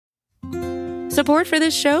Support for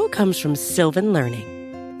this show comes from Sylvan Learning.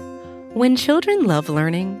 When children love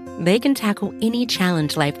learning, they can tackle any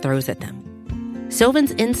challenge life throws at them.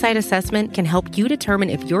 Sylvan's Insight Assessment can help you determine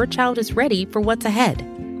if your child is ready for what's ahead.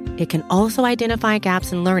 It can also identify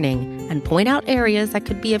gaps in learning and point out areas that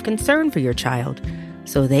could be of concern for your child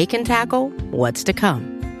so they can tackle what's to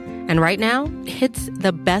come. And right now, it's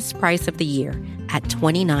the best price of the year at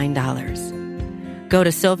 $29. Go to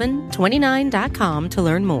sylvan29.com to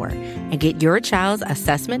learn more and get your child's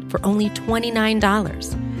assessment for only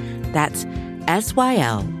 $29. That's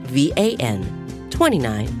SYLVAN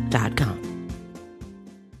 29.com.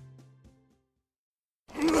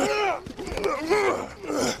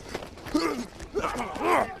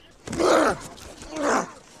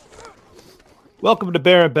 Welcome to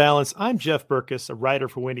Bear and Balance. I'm Jeff Berkus, a writer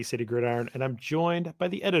for Windy City Gridiron, and I'm joined by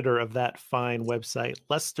the editor of that fine website,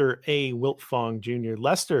 Lester A. Wiltfong Jr.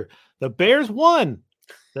 Lester, the Bears won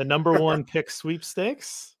the number one pick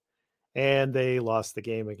sweepstakes, and they lost the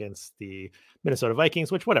game against the Minnesota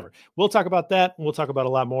Vikings, which, whatever. We'll talk about that, and we'll talk about a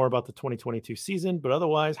lot more about the 2022 season, but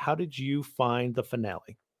otherwise, how did you find the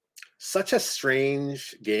finale? Such a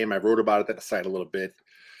strange game. I wrote about it at the site a little bit.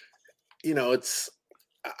 You know,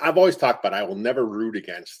 I've always talked about I will never root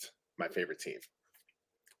against my favorite team.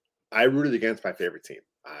 I rooted against my favorite team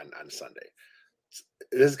on Sunday.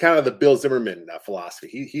 This is kind of the Bill Zimmerman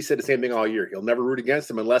philosophy. He said the same thing all year. He'll never root against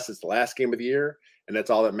them unless it's the last game of the year, and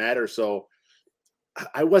that's all that matters. So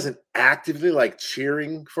I wasn't actively like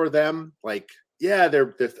cheering for them. Like, yeah,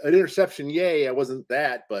 they're an interception. Yay. I wasn't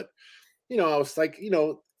that, but I was like,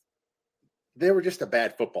 they were just a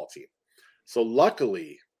bad football team. So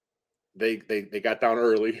luckily, they got down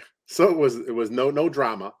early, so it was no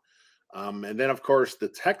drama, and then of course the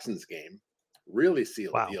Texans game really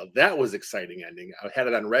sealed the deal. That was exciting ending. I had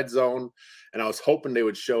it on Red Zone, and I was hoping they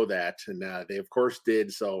would show that, and they of course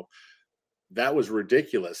did. So that was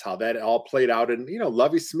ridiculous how that all played out. And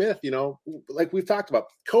Lovie Smith, like we've talked about,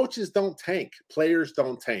 coaches don't tank, players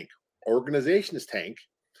don't tank, organizations tank.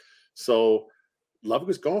 So Lovie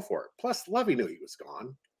was going for it. Plus, Lovie knew he was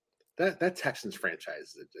gone. That Texans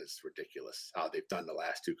franchise is just ridiculous how they've done the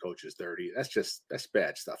last two coaches dirty. That's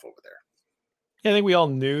bad stuff over there. Yeah, I think we all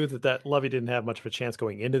knew that Lovie didn't have much of a chance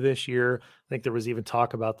going into this year. I think there was even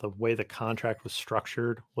talk about the way the contract was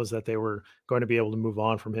structured was that they were going to be able to move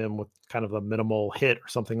on from him with kind of a minimal hit or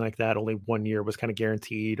something like that. Only 1 year was kind of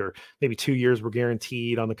guaranteed, or maybe 2 years were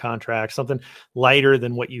guaranteed on the contract, something lighter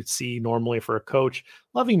than what you'd see normally for a coach.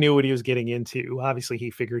 Lovie knew what he was getting into. Obviously, he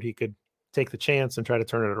figured he could take the chance and try to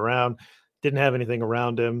turn it around. Didn't have anything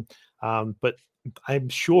around him. But I'm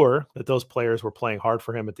sure that those players were playing hard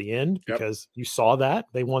for him at the end because you saw that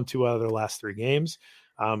they won 2 out of their last 3 games.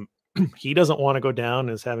 He doesn't want to go down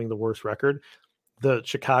as having the worst record. The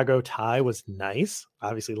Chicago tie was nice.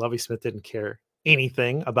 Obviously, Lovie Smith didn't care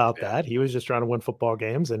anything about that. He was just trying to win football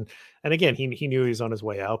games. And again, he knew he was on his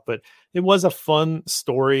way out, but it was a fun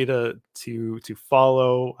story to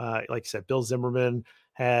follow. Like you said, Bill Zimmerman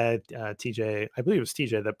had TJ, I believe it was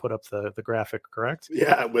TJ that put up the graphic, correct?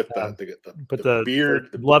 Yeah, with the beard,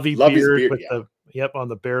 the Lovie beard with yeah. on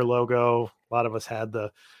the Bear logo. A lot of us had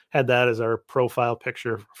that as our profile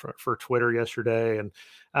picture for Twitter yesterday, and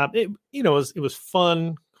it was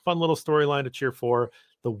fun little storyline to cheer for.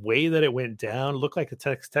 The way that it went down looked like the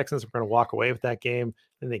Texans were going to walk away with that game,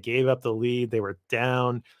 and they gave up the lead. They were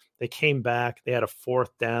down. They came back. They had a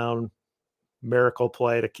 4th down miracle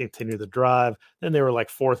play to continue the drive. Then they were like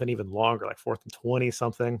 4th and even longer, like 4th and 20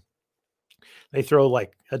 something. They throw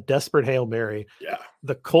like a desperate Hail Mary. Yeah.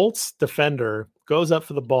 The Colts defender goes up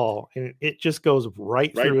for the ball and it just goes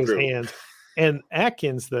right through his hands. And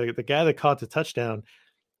Atkins, the guy that caught the touchdown,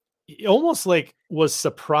 he almost like was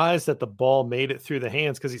surprised that the ball made it through the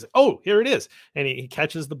hands because he's like, oh, here it is. And he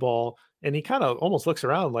catches the ball and he kind of almost looks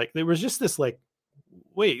around like there was just this like,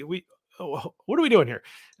 wait, what are we doing here?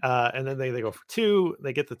 And then they go for 2.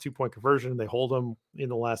 They get the 2-point conversion. They hold them in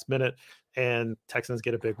the last minute, and Texans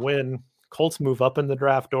get a big win. Colts move up in the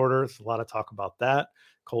draft order. There's a lot of talk about that.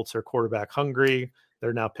 Colts are quarterback hungry.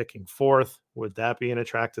 They're now picking 4th. Would that be an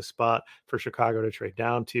attractive spot for Chicago to trade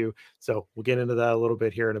down to? So we'll get into that a little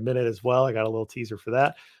bit here in a minute as well. I got a little teaser for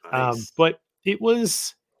that. Nice. But it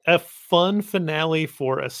was a fun finale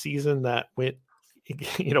for a season that went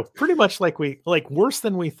pretty much like worse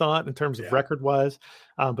than we thought in terms of record wise.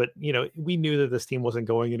 But we knew that this team wasn't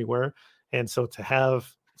going anywhere. And so to have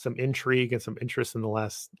some intrigue and some interest in the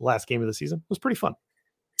last game of the season was pretty fun.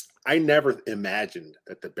 I never imagined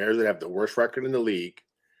that the Bears would have the worst record in the league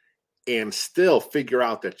and still figure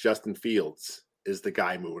out that Justin Fields is the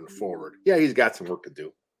guy moving forward. Yeah, he's got some work to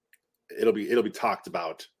do. it'll be talked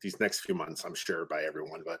about these next few months, I'm sure, by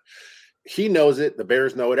everyone. But he knows it. The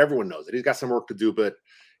Bears know it. Everyone knows it. He's got some work to do, but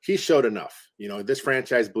he showed enough. This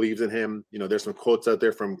franchise believes in him. There's some quotes out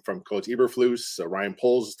there from Coach Eberflus. Ryan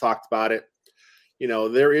Poles has talked about it.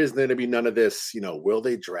 There is going to be none of this, will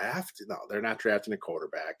they draft? No, they're not drafting a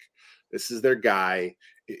quarterback. This is their guy.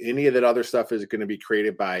 Any of that other stuff is going to be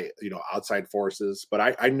created by, outside forces.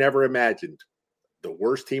 But I never imagined the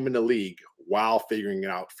worst team in the league while figuring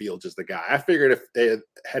out Fields is the guy. I figured if they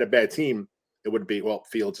had a bad team, it would be, well,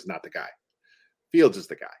 Fields is not the guy. Fields is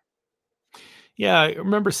the guy. Yeah, I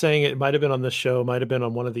remember saying it might have been on this show, might have been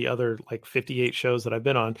on one of the other 58 shows that I've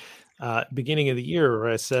been on beginning of the year,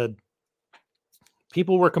 where I said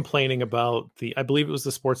people were complaining about I believe it was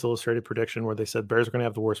the Sports Illustrated prediction where they said Bears are going to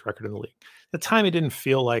have the worst record in the league. At the time, it didn't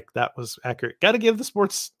feel like that was accurate. Got to give the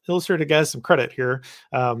Sports Illustrated guys some credit here.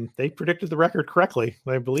 They predicted the record correctly.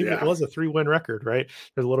 I believe it was a 3-win record, right?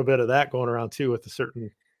 There's a little bit of that going around too with a certain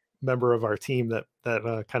member of our team that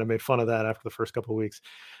kind of made fun of that after the first couple of weeks.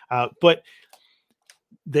 But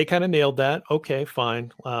they kind of nailed that. Okay,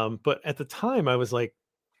 fine. But at the time I was like,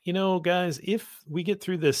 guys, if we get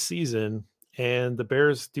through this season and the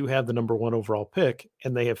Bears do have the number 1 overall pick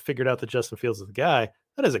and they have figured out that Justin Fields is the guy,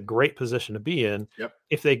 that is a great position to be in. Yep.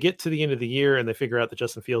 If they get to the end of the year and they figure out that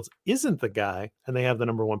Justin Fields isn't the guy and they have the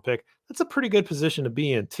number 1 pick, that's a pretty good position to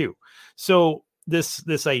be in too. So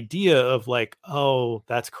this idea of like, oh,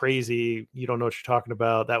 that's crazy, you don't know what you're talking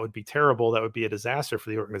about, that would be terrible, that would be a disaster for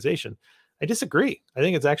the organization, I disagree. I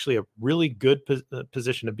think it's actually a really good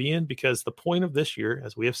position to be in, because the point of this year,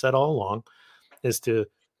 as we have said all along, is to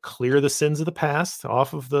clear the sins of the past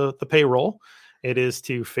off of the payroll. It is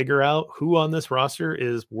to figure out who on this roster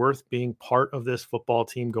is worth being part of this football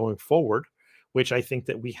team going forward, which I think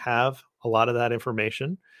that we have a lot of that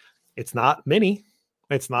information. It's not many,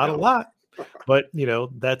 it's not a lot, but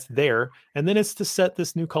that's there. And then it's to set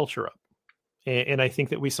this new culture up. And I think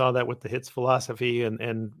that we saw that with the HITS philosophy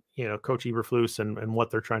and Coach Eberflus and what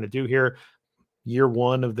they're trying to do here. Year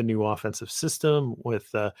 1 of the new offensive system with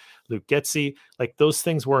Luke Getsy, like those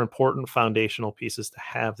things were important foundational pieces to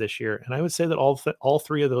have this year. And I would say that all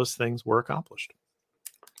 3 of those things were accomplished.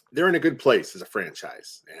 They're in a good place as a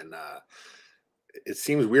franchise. And it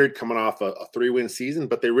seems weird coming off a 3-win season,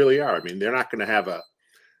 but they really are. I mean, they're not going to have a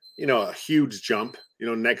huge jump,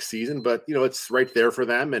 next season, but it's right there for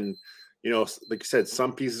them. And, like you said,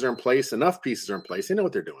 some pieces are in place, enough pieces are in place. They know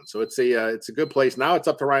what they're doing. So it's a good place. Now it's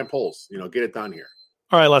up to Ryan Poles, get it done here.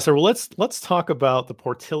 All right, Lester. Well, let's talk about the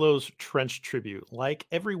Portillo's Trench Tribute. Like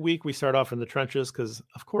every week we start off in the trenches because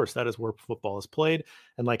of course that is where football is played.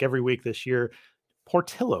 And like every week this year,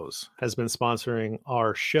 Portillo's has been sponsoring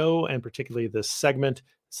our show and particularly this segment.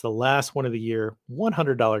 It's the last one of the year,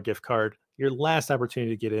 $100 gift card, your last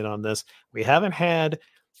opportunity to get in on this. We haven't had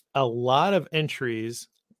a lot of entries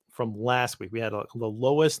from last week. We had the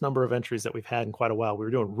lowest number of entries that we've had in quite a while. We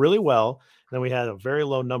were doing really well. And then we had a very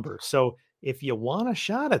low number. So if you want a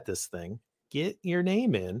shot at this thing, get your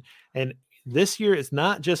name in. And this year is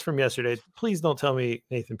not just from yesterday. Please don't tell me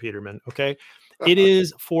Nathan Peterman. Okay. It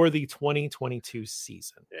is for the 2022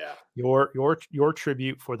 season. Yeah. Your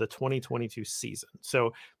tribute for the 2022 season.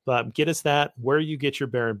 So get us that where you get your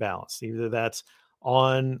Bear and Balance. Either that's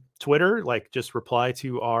on Twitter, like just reply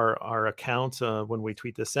to our account when we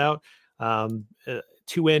tweet this out,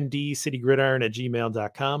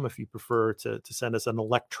 2ndcitygridiron@gmail.com. If you prefer to send us an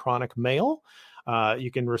electronic mail,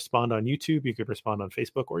 you can respond on YouTube, you can respond on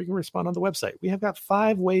Facebook, or you can respond on the website. We have got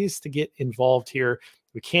 5 ways to get involved here.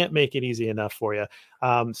 We can't make it easy enough for you.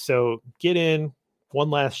 So get in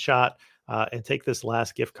one last shot and take this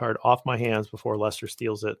last gift card off my hands before Lester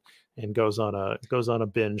steals it and goes on a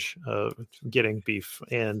binge getting beef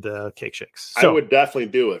and cake shakes. So, I would definitely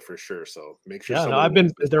do it for sure. So make sure. Yeah,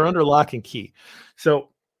 they're under lock and key. So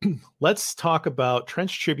let's talk about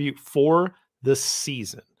Trench Tribute for the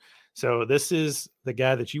season. So this is the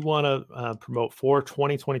guy that you want to promote for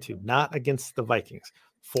 2022, not against the Vikings,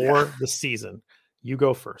 for the season. You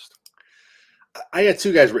go first. I had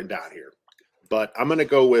 2 guys written down here, but I'm going to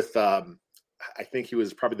go with, I think he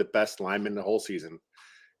was probably the best lineman the whole season.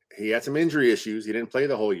 He had some injury issues. He didn't play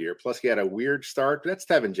the whole year. Plus he had a weird start. That's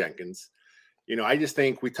Tevin Jenkins. I just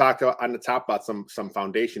think we talked on the top about some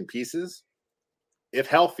foundation pieces. If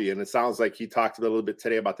healthy, and it sounds like he talked a little bit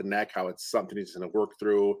today about the neck, how it's something he's going to work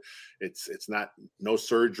through. It's no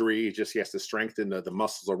surgery. Just he has to strengthen the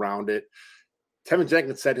muscles around it. Tevin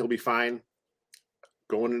Jenkins said he'll be fine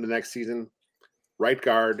going into the next season. Right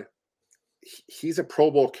guard. He's a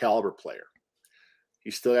Pro Bowl caliber player.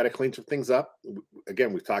 He's still got to clean some things up.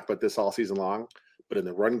 Again, we've talked about this all season long, but in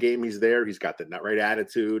the run game, he's there. He's got the net right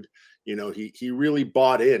attitude. You know, he really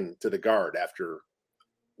bought in to the guard after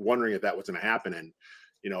wondering if that was going to happen. And,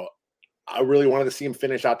 you know, I really wanted to see him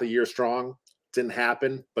finish out the year strong. Didn't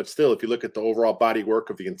happen, but still, if you look at the overall body work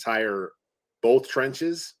of the entire both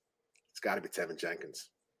trenches, it's got to be Tevin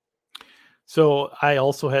Jenkins. So I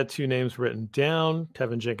also had two names written down.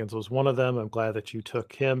 Tevin Jenkins was one of them. I'm glad that you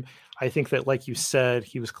took him. I think that, like you said,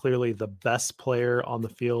 he was clearly the best player on the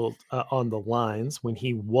field, on the lines when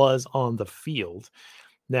he was on the field.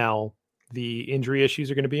 Now, the injury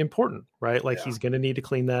issues are going to be important, right? Like he's going to need to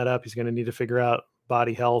clean that up. He's going to need to figure out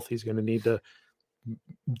body health. He's going to need to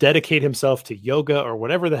dedicate himself to yoga or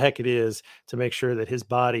whatever the heck it is to make sure that his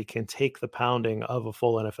body can take the pounding of a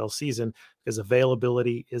full NFL season, because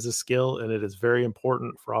availability is a skill, and it is very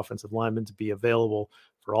important for offensive linemen to be available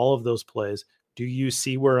for all of those plays. Do you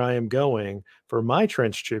see where I am going for my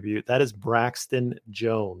trench tribute? That is Braxton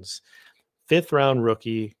Jones, 5th round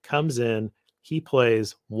rookie, comes in. He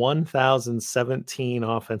plays 1,017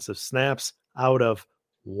 offensive snaps out of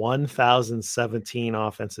 1,017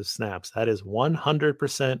 offensive snaps. That is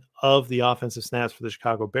 100% of the offensive snaps for the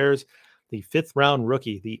Chicago Bears. The 5th round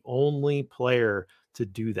rookie, the only player to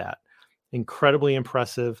do that. Incredibly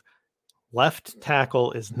impressive. Left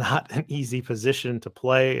tackle is not an easy position to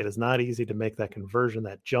play. It is not easy to make that conversion,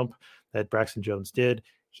 that jump that Braxton Jones did.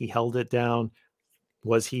 He held it down.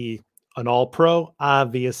 Was he an all-pro?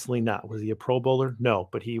 Obviously not. Was he a Pro Bowler? No,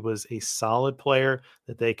 but he was a solid player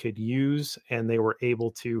that they could use, and they were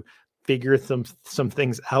able to figure some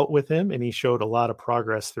things out with him, and he showed a lot of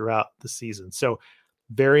progress throughout the season. So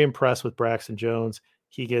very impressed with Braxton Jones.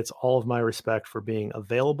 He gets all of my respect for being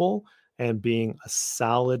available and being a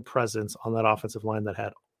solid presence on that offensive line that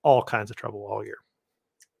had all kinds of trouble all year.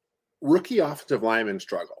 Rookie offensive linemen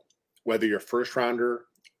struggle. Whether you're a first rounder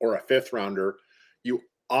or a 5th rounder, you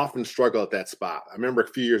often struggle at that spot. I remember a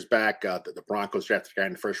few years back, the Broncos drafted a guy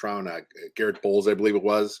in the 1st round, Garrett Bowles, I believe it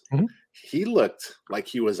was. Mm-hmm. He looked like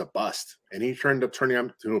he was a bust, and he turned up turning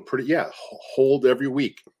into a pretty, hold every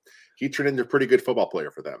week. He turned into a pretty good football player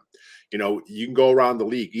for them. You know, you can go around the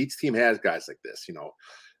league. Each team has guys like this. You know,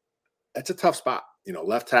 that's a tough spot. You know,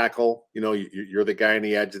 left tackle, you know, you're the guy on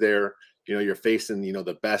the edge there. You know, you're facing, you know,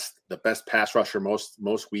 the best pass rusher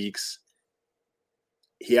most weeks.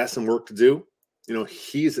 He has some work to do. You know,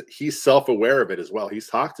 he's self-aware of it as well. He's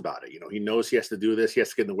talked about it. You know, he knows he has to do this. He has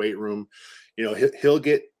to get in the weight room. You know, he'll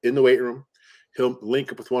get in the weight room. He'll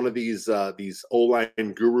link up with one of these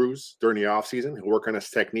O-line gurus during the offseason. He'll work on his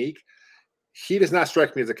technique. He does not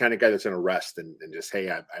strike me as the kind of guy that's going to rest and just,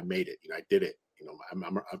 hey, I made it. You know, I did it. You know,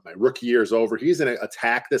 my rookie year is over. He's going to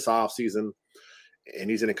attack this offseason, and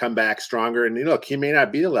he's going to come back stronger. And, you know, he may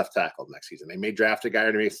not be the left tackle next season. They may draft a guy,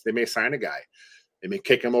 or they may sign a guy. They may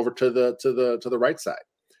kick him over to the right side.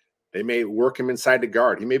 They may work him inside the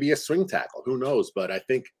guard. He may be a swing tackle. Who knows? But I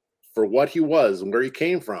think for what he was and where he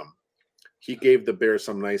came from, he gave the Bears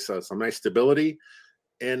some nice stability,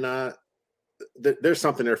 and there's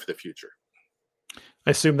something there for the future.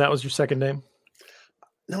 I assume that was your second name.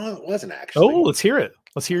 No, it wasn't actually. Oh, let's hear it.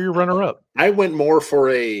 Let's hear your runner-up. I went more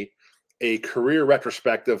for a career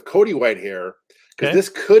retrospective. Cody Whitehair. Because this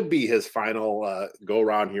could be his final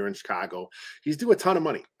go-around here in Chicago. He's due a ton of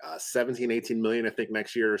money, 17, 18 million, I think,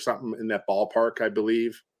 next year or something in that ballpark, I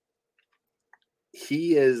believe.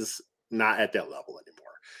 He is not at that level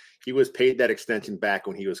anymore. He was paid that extension back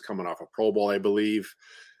when he was coming off a Pro Bowl, I believe.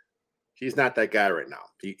 He's not that guy right now.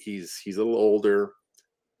 He's a little older.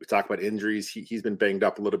 We talk about injuries. He's been banged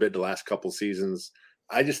up a little bit the last couple seasons.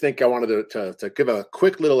 I just think I wanted to give a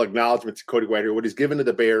quick little acknowledgement to Cody Whitehair, what he's given to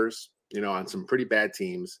the Bears, you know, on some pretty bad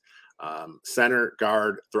teams, center,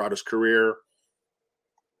 guard throughout his career.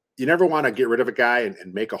 You never want to get rid of a guy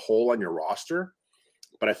and make a hole on your roster.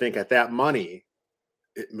 But I think at that money,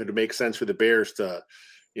 it would make sense for the Bears to,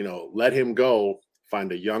 you know, let him go,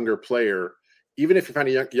 find a younger player. Even if you find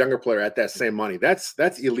a younger player at that same money, that's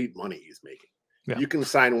elite money he's making. Yeah. You can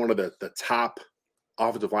sign one of the top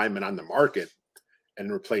offensive linemen on the market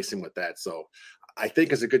and replace him with that. So I think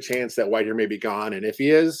there's a good chance that Whitehair may be gone. And if he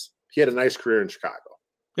is, he had a nice career in Chicago.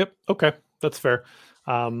 Yep. Okay. That's fair.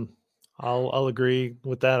 I'll agree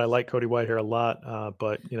with that. I like Cody Whitehair a lot,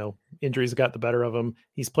 but you know, injuries got the better of him.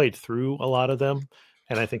 He's played through a lot of them.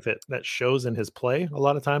 And I think that shows in his play a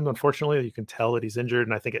lot of time. Unfortunately, you can tell that he's injured.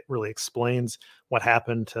 And I think it really explains what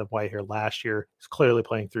happened to Whitehair last year. He's clearly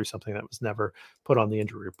playing through something that was never put on the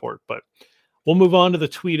injury report, but we'll move on to the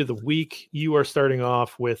tweet of the week. You are starting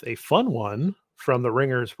off with a fun one from the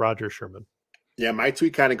Ringer's Roger Sherman. Yeah, my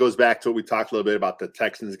tweet kind of goes back to what we talked a little bit about the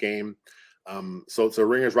Texans game. So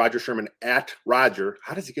Ringer's Roger Sherman at Roger.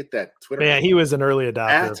 How does he get that Twitter? Man, he was an early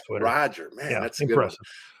adopter of Twitter. Roger, man, that's impressive.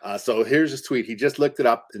 Good one. So here's his tweet. He just looked it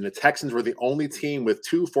up, and the Texans were the only team with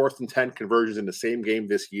 2 4th and 10 conversions in the same game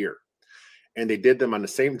this year. And they did them on the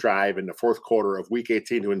same drive in the fourth quarter of week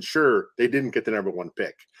 18 to ensure they didn't get the number 1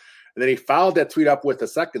 pick. And then he followed that tweet up with a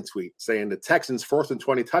second tweet saying the Texans' 4th and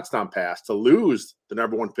 20 touchdown pass to lose the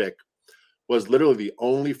number 1 pick was literally the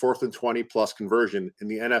only 4th and 20 plus conversion in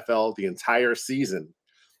the NFL the entire season.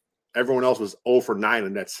 Everyone else was 0 for 9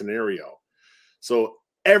 in that scenario. So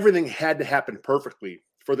everything had to happen perfectly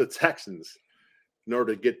for the Texans in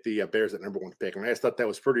order to get the Bears at number 1 pick. And I just thought that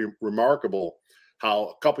was pretty remarkable how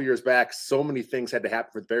a couple years back, so many things had to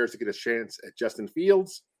happen for the Bears to get a chance at Justin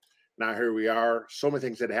Fields. Now here we are. So many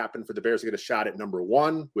things had to happen for the Bears to get a shot at number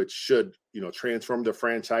 1, which should, transform the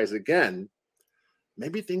franchise again.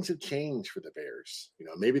 Maybe things have changed for the Bears.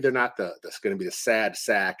 Maybe they're not that's going to be the sad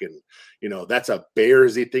sack, and that's a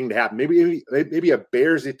Bearsy thing to happen. Maybe a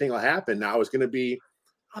Bearsy thing will happen. Now it's going to be,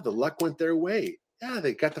 the luck went their way. Yeah,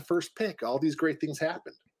 they got the first pick. All these great things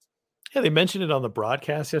happened. Yeah, they mentioned it on the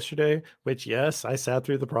broadcast yesterday, which, yes, I sat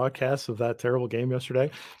through the broadcast of that terrible game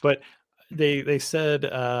yesterday. But they said,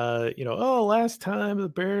 last time the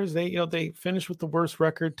Bears, they finished with the worst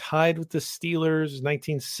record, tied with the Steelers,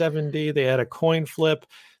 1970. They had a coin flip.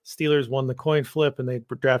 Steelers won the coin flip, and they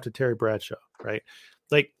drafted Terry Bradshaw, right?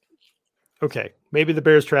 Like, okay, maybe the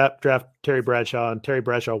Bears draft Terry Bradshaw, and Terry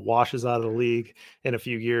Bradshaw washes out of the league in a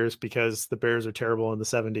few years because the Bears are terrible in the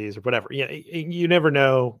 70s or whatever. Yeah, you never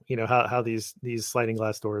know, how these sliding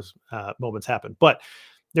glass doors moments happen. But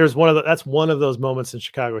there's that's one of those moments in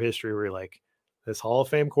Chicago history where you're like, this Hall of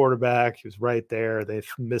Fame quarterback, he was right there. They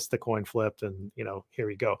missed the coin flip, and here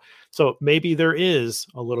we go. So maybe there is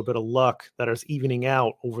a little bit of luck that is evening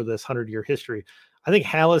out over this 100-year history. I think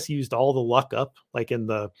Halas used all the luck up, like in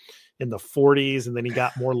the 40s, and then he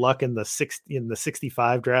got more luck in the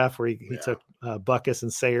 65 draft where he took Butkus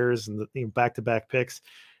and Sayers and the back-to-back picks,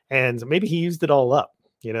 and maybe he used it all up,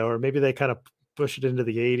 or maybe they kind of push it into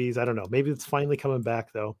the 80s. I don't know. Maybe it's finally coming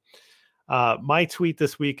back though. My tweet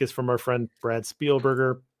this week is from our friend Brad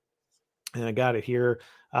Spielberger, and I got it here.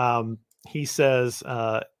 He says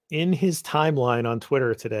in his timeline on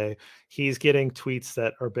Twitter today, he's getting tweets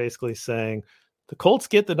that are basically saying the Colts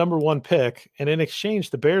get the number 1 pick, and in exchange,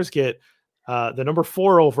 the Bears get the number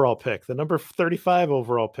 4 overall pick, the number 35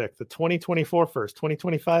 overall pick, the 2024 first,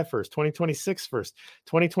 2025 first, 2026 first,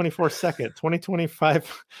 2024 second,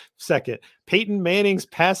 2025 second, Peyton Manning's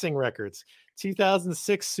passing records,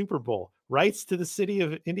 2006 Super Bowl, rights to the city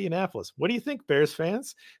of Indianapolis. What do you think, Bears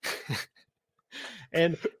fans?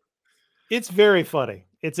 And it's very funny.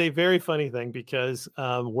 It's a very funny thing because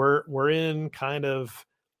we're in kind of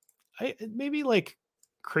maybe like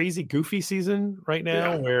crazy goofy season right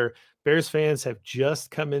now where Bears fans have just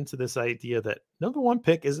come into this idea that number 1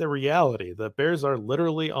 pick is a reality. The Bears are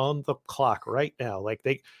literally on the clock right now. Like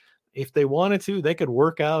if they wanted to, they could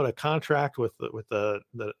work out a contract with the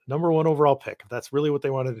number 1 overall pick. If that's really what they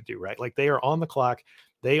wanted to do, right? Like they are on the clock.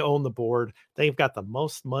 They own the board. They've got the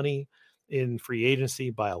most money in free agency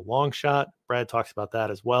by a long shot. Brad talks about that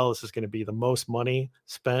as well. This is going to be the most money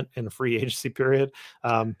spent in a free agency period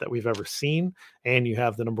that we've ever seen. And you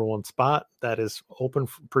have the number 1 spot that is open,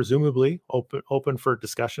 presumably open for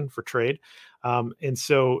discussion for trade. And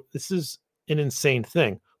so this is an insane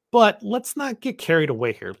thing, but let's not get carried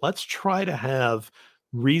away here. Let's try to have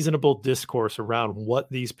reasonable discourse around what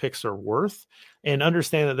these picks are worth and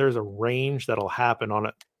understand that there's a range that'll happen on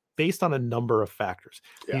it based on a number of factors.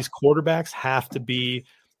 Yeah. These quarterbacks have to be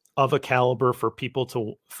of a caliber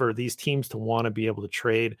for these teams to want to be able to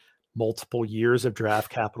trade multiple years of draft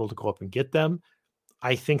capital to go up and get them.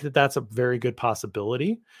 I think that that's a very good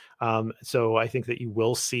possibility. So I think that you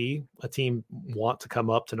will see a team want to come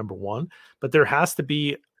up to number 1, but there has to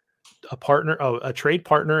be a trade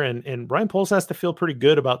partner, and Ryan Poles has to feel pretty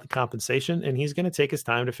good about the compensation, and he's going to take his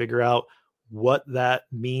time to figure out what that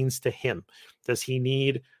means to him. Does he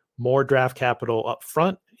need more draft capital up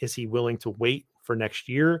front? Is he willing to wait for next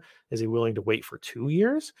year? Is he willing to wait for 2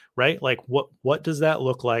 years? Right? Like what does that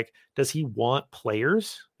look like? Does he want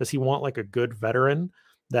players? Does he want like a good veteran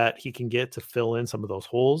that he can get to fill in some of those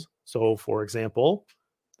holes? So for example,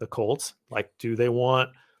 the Colts, like, do they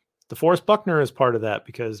want DeForest Buckner as part of that?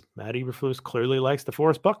 Because Matt Eberflus clearly likes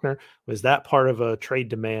DeForest Buckner. Was that part of a trade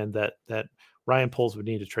demand that Ryan Poles would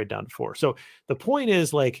need to trade down for? So the point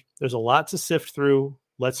is, like, there's a lot to sift through.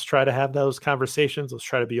 Let's try to have those conversations. Let's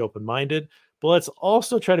try to be open-minded, but let's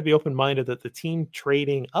also try to be open-minded that the team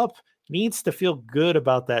trading up needs to feel good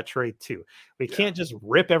about that trade too. We can't just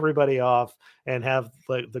rip everybody off and have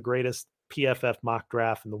the greatest PFF mock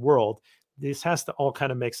draft in the world. this has to all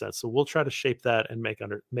kind of make sense. So we'll try to shape that and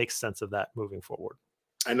make sense of that moving forward.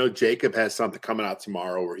 I know Jacob has something coming out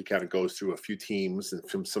tomorrow where he kind of goes through a few teams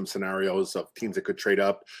and some scenarios of teams that could trade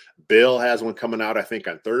up. Bill has one coming out, I think,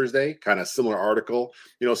 on Thursday, kind of similar article.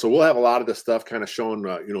 So we'll have a lot of the stuff kind of showing,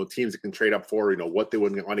 teams that can trade up for, what they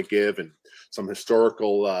would want to give, and some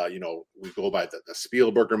historical, we go by the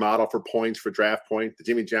Spielberger model for points, for draft point, the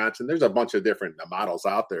Jimmy Johnson. There's a bunch of different models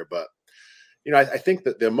out there. But, I think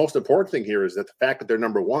that the most important thing here is that the fact that they're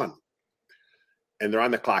number one and they're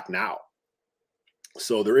on the clock now.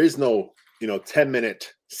 So there is no,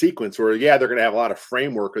 10-minute sequence where, they're going to have a lot of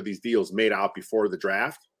framework of these deals made out before the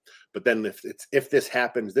draft. But then if this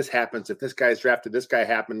happens, this happens. If this guy's drafted, this guy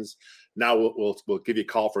happens. Now we'll give you a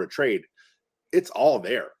call for a trade. It's all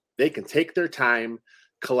there. They can take their time,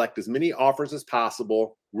 collect as many offers as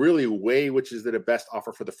possible, really weigh which is the best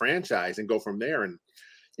offer for the franchise, and go from there. And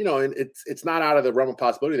and it's not out of the realm of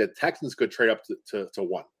possibility that Texans could trade up to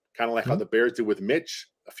one, kind of like how the Bears did with Mitch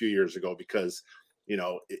a few years ago, because.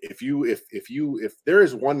 If there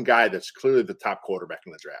is one guy that's clearly the top quarterback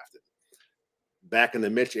in the draft, back in the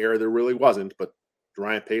Mitch era, there really wasn't, but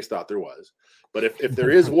Ryan Pace thought there was. But if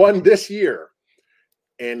there is one this year,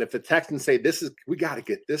 and if the Texans say we got to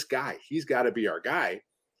get this guy, he's got to be our guy,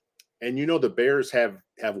 and the Bears have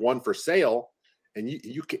one for sale, and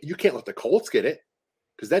you can't let the Colts get it,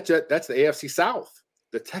 because that's the AFC South.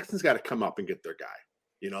 The Texans got to come up and get their guy.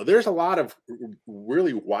 There's a lot of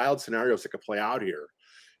really wild scenarios that could play out here,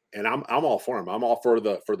 and I'm all for them. I'm all for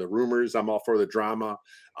the rumors. I'm all for the drama.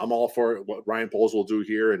 I'm all for what Ryan Poles will do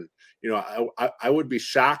here. And I would be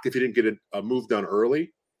shocked if he didn't get a move done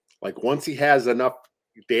early. Like, once he has enough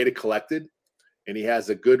data collected and he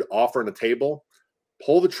has a good offer on the table,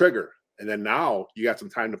 pull the trigger, and then now you got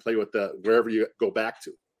some time to play with wherever you go back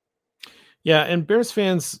to. Yeah, and Bears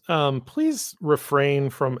fans, please refrain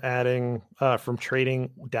from trading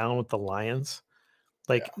down with the Lions.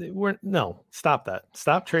 Stop that.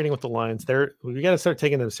 Stop trading with the Lions. We got to start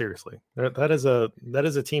taking them seriously. That is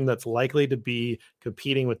a team that's likely to be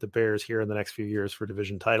competing with the Bears here in the next few years for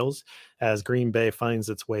division titles. As Green Bay finds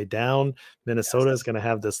its way down, Minnesota is going to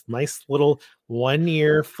have this nice little 1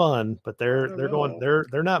 year fun, but they're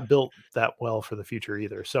not built that well for the future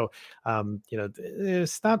either. So,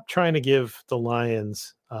 stop trying to give the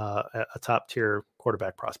Lions a top tier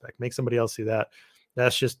quarterback prospect. Make somebody else do that.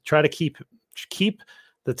 That's just try to keep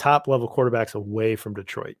the top level quarterbacks away from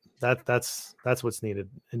Detroit. That's what's needed.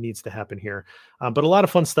 It needs to happen here. But a lot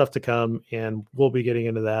of fun stuff to come, and we'll be getting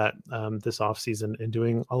into that this offseason and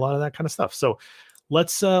doing a lot of that kind of stuff. So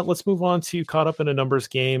let's move on to caught up in a numbers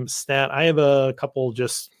game stat. I have a couple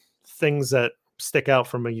just things that stick out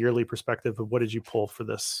from a yearly perspective. Of what did you pull for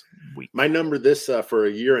this week? My number for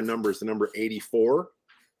a year in numbers, the number 84.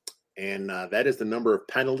 And that is the number of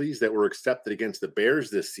penalties that were accepted against the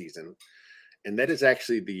Bears this season. And that is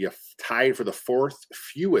actually the tied for the fourth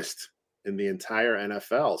fewest in the entire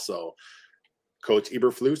NFL. So Coach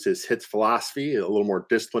Eberflus, his hits philosophy, a little more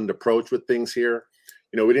disciplined approach with things here.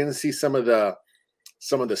 We didn't see some of the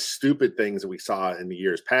stupid things that we saw in the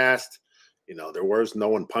years past. There was no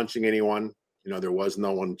one punching anyone. There was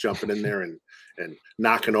no one jumping in there and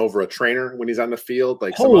knocking over a trainer when he's on the field,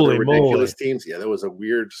 like some other ridiculous teams. Yeah, that was a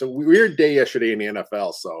weird day yesterday in the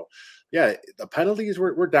NFL. So, yeah, the penalties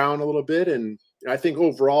were down a little bit, and I think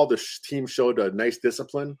overall the team showed a nice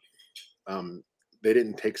discipline. They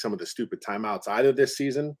didn't take some of the stupid timeouts either this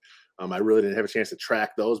season. I really didn't have a chance to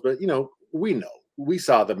track those, but we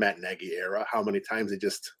saw the Matt Nagy era, how many times they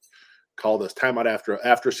just called us timeout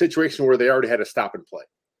after a situation where they already had to stop and play.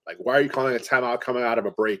 Like, why are you calling a timeout coming out of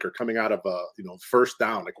a break or coming out of a first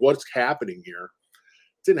down? Like, what's happening here?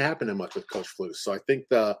 It didn't happen that much with Coach Flus. So I think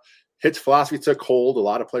the hits philosophy took hold. A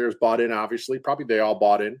lot of players bought in, obviously. Probably they all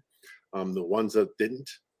bought in. The ones that didn't,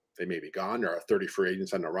 they may be gone. There are 30 free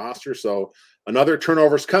agents on the roster. So another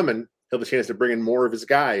turnover's coming. He'll have a chance to bring in more of his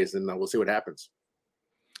guys, and we'll see what happens.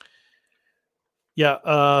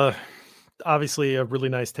 Yeah, obviously a really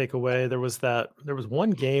nice takeaway. There was one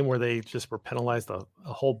game where they just were penalized a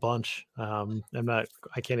whole bunch. I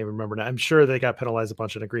can't even remember now. I'm sure they got penalized a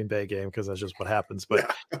bunch in a Green Bay game because that's just what happens.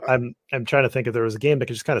 But I'm trying to think if there was a game that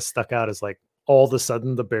just kind of stuck out as like all of a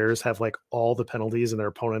sudden the Bears have like all the penalties and their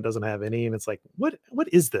opponent doesn't have any. And it's like, what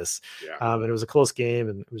is this? Yeah. And it was a close game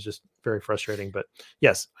and it was just very frustrating, but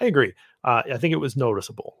yes, I agree. I think it was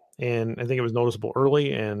noticeable, and I think it was noticeable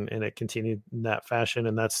early and it continued in that fashion.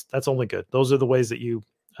 And that's only good. Those are the ways that you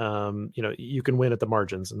can win at the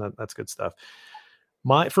margins, and that's good stuff.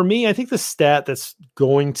 For me, I think the stat that's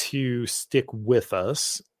going to stick with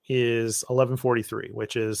us is 1143,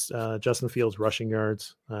 which is Justin Fields rushing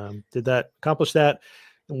yards. Did that accomplish that?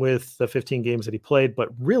 with the 15 games that he played, but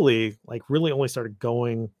really only started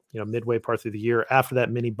going, midway part through the year. After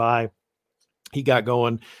that mini bye, he got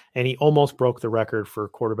going and he almost broke the record for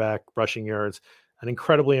quarterback rushing yards. An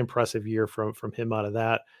incredibly impressive year from him out of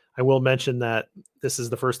that. I will mention that this is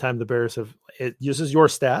the first time the Bears this is your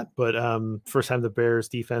stat, but first time the Bears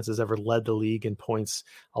defense has ever led the league in points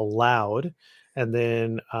allowed. And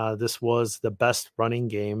then this was the best running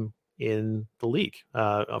game in the league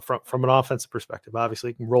from an offensive perspective.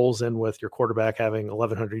 Obviously, it rolls in with your quarterback having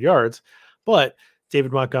 1,100 yards, but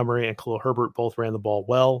David Montgomery and Khalil Herbert both ran the ball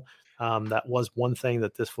well. That was one thing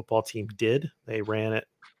that this football team did. They ran it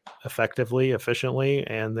effectively, efficiently,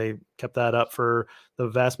 and they kept that up for the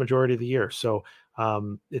vast majority of the year. So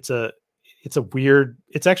it's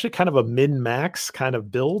actually kind of a min-max kind of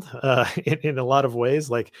build in a lot of ways.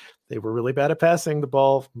 Like, they were really bad at passing the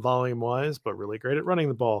ball volume wise, but really great at running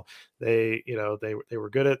the ball. They were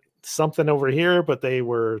good at something over here, but they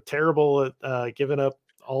were terrible at giving up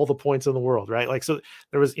all the points in the world, right? Like, so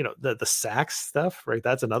there was, the sacks stuff, right?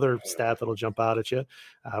 That's another stat that'll jump out at you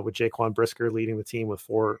with Jaquan Brisker leading the team with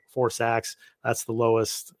four sacks. That's the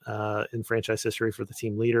lowest in franchise history for the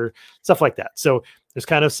team leader, stuff like that. So there's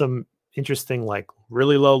kind of some interesting, like,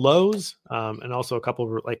 really low lows and also a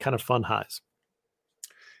couple of like kind of fun highs.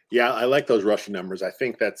 Yeah, I like those rushing numbers. I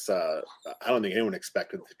think that's I don't think anyone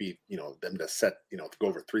expected to be, them to set, to go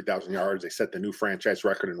over 3,000 yards. They set the new franchise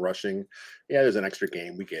record in rushing. Yeah, there's an extra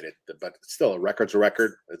game. We get it. But still, a record's a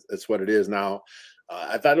record. It's what it is now.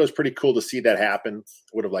 I thought it was pretty cool to see that happen.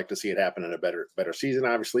 Would have liked to see it happen in a better season,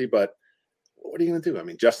 obviously. But what are you going to do? I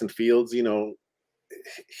mean, Justin Fields,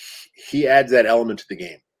 he adds that element to the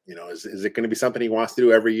game. Is it going to be something he wants to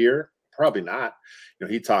do every year? Probably not.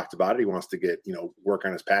 He talked about it. He wants to get, work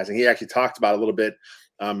on his passing. He actually talked about it a little bit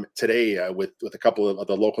today with a couple of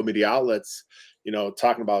the local media outlets,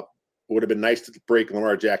 talking about it would have been nice to break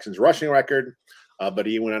Lamar Jackson's rushing record. But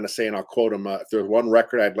he went on to say, and I'll quote him, if there's one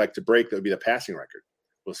record I'd like to break, that would be the passing record.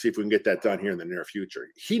 We'll see if we can get that done here in the near future.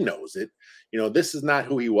 He knows it. This is not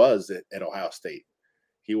who he was at Ohio State.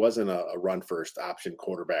 He wasn't a run first option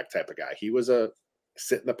quarterback type of guy. He was a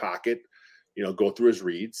sit in the pocket, go through his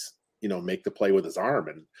reads, make the play with his arm.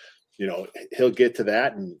 And, he'll get to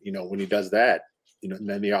that. And, when he does that, and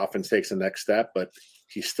then the offense takes the next step, but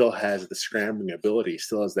he still has the scrambling ability. He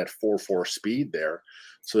still has that 4.4 speed there.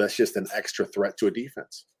 So that's just an extra threat to a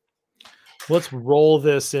defense. Let's roll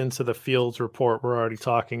this into the Fields report. We're already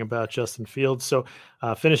talking about Justin Fields. So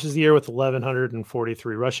finishes the year with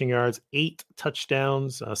 1,143 rushing yards, 8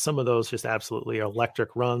 touchdowns. Some of those just absolutely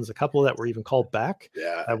electric runs. A couple that were even called back.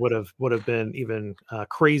 Yeah, that would have been even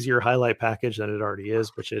crazier highlight package than it already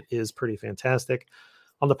is, which it is pretty fantastic.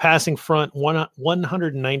 On the passing front,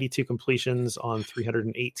 192 completions on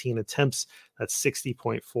 318 attempts. That's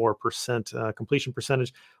 60.4% completion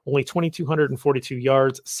percentage. Only 2,242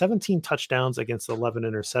 yards, 17 touchdowns against 11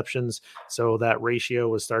 interceptions. So that ratio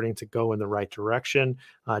was starting to go in the right direction.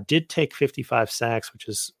 Did take 55 sacks, which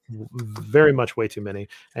is very much way too many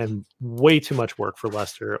and way too much work for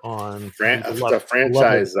Lester on the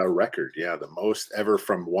franchise record. Yeah, the most ever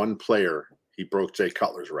from one player. He broke Jay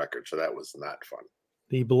Cutler's record, so that was not fun.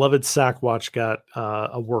 The beloved Sack Watch got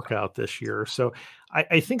a workout this year. So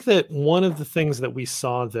I think that one of the things that we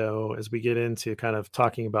saw, though, as we get into kind of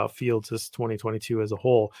talking about Fields' 2022 as a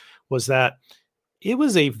whole, was that it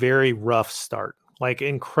was a very rough start, like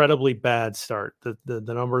incredibly bad start. The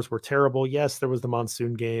numbers were terrible. Yes, there was the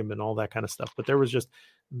monsoon game and all that kind of stuff, but there was just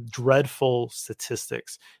dreadful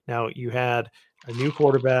statistics. Now, you had a new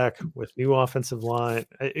quarterback with new offensive line,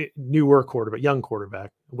 young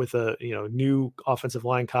quarterback with new offensive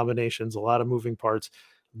line combinations, a lot of moving parts,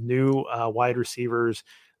 new wide receivers,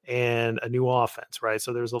 and a new offense, right?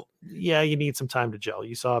 So you need some time to gel.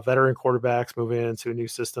 You saw veteran quarterbacks moving into new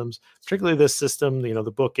systems, particularly this system.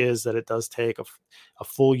 The book is that it does take a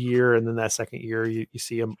full year, and then that second year you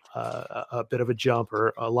see a bit of a jump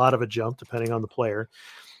or a lot of a jump depending on the player.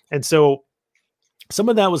 And so some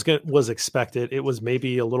of that was expected. It was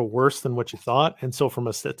maybe a little worse than what you thought. And so from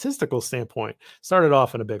a statistical standpoint, started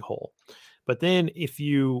off in a big hole. But then if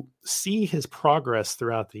you see his progress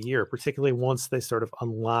throughout the year, particularly once they sort of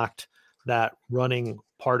unlocked that running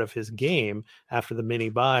part of his game after the mini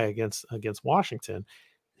bye against Washington,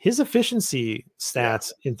 his efficiency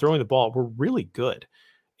stats in throwing the ball were really good.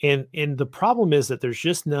 And the problem is that there's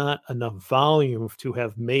just not enough volume to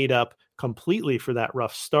have made up completely for that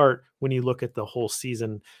rough start when you look at the whole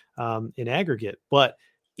season in aggregate. But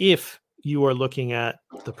if you are looking at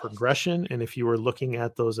the progression and if you are looking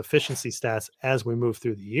at those efficiency stats as we move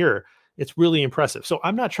through the year, it's really impressive. So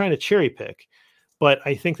I'm not trying to cherry pick, But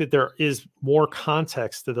I think that there is more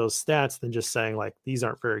context to those stats than just saying like, these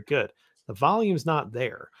aren't very good. The volume's not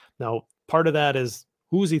there. Now, part of that is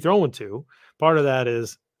who's he throwing to? Part of that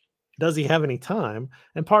is, does he have any time?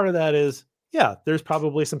 And part of that is, yeah, there's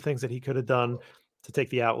probably some things that he could have done to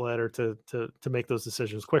take the outlet or to make those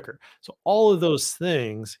decisions quicker. So all of those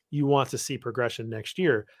things you want to see progression next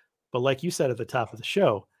year. But like you said at the top of the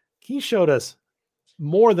show, he showed us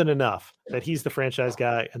more than enough that he's the franchise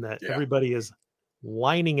guy and that everybody is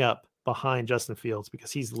lining up behind Justin Fields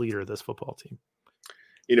because he's the leader of this football team.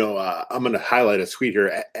 You know, I'm going to highlight a tweet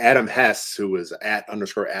here. Adam Hess, who is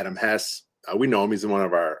 @_Adam Hess. We know him. He's in one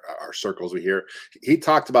of our circles we hear. He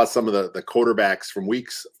talked about some of the quarterbacks from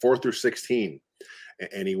weeks 4 through 16,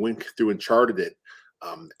 and he went through and charted it.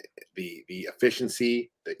 The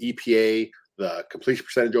efficiency, the EPA, the completion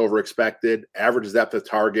percentage over expected, average depth of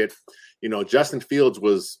target. You know, Justin Fields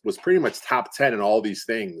was pretty much top 10 in all these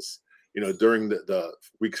things, you know, during the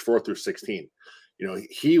weeks 4 through 16. You know,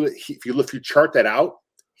 if you chart that out,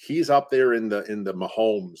 he's up there in the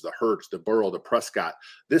Mahomes, the Hurts, the Burrow, the Prescott,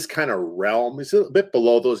 this kind of realm. He's a bit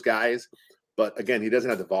below those guys, but again, he doesn't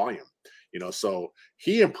have the volume, you know, so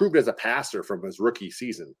he improved as a passer from his rookie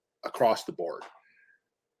season across the board.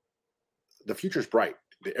 The future's bright.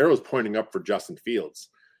 The arrow's pointing up for Justin Fields.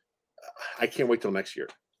 I can't wait till next year.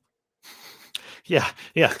 Yeah.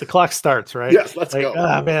 The clock starts, right? Yes, let's go.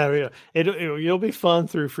 Man, it'll be fun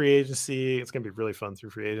through free agency. It's going to be really fun through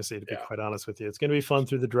free agency, to be quite honest with you. It's going to be fun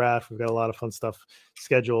through the draft. We've got a lot of fun stuff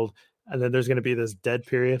scheduled. And then there's going to be this dead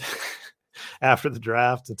period after the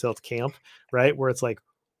draft until it's camp, right? Where it's like,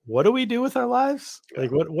 what do we do with our lives? Like,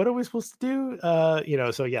 what are we supposed to do? You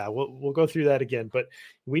know, so yeah, we'll go through that again, but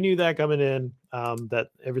we knew that coming in, that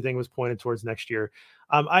everything was pointed towards next year.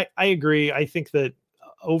 I agree. I think that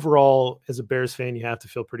overall, as a Bears fan, you have to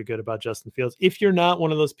feel pretty good about Justin Fields. If you're not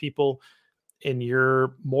one of those people and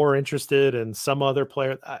you're more interested in some other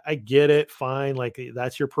player, I get it. Fine. Like,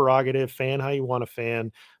 that's your prerogative. Fan how you want to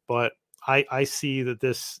fan. But I see that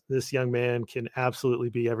this young man can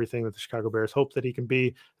absolutely be everything that the Chicago Bears hope that he can be.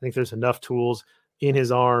 I think there's enough tools in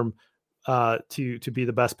his arm to be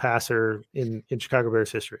the best passer in Chicago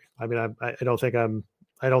Bears history. I mean, I don't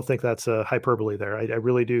think that's a hyperbole there. I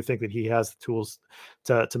really do think that he has the tools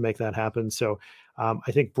to make that happen. So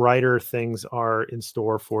I think brighter things are in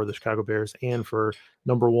store for the Chicago Bears and for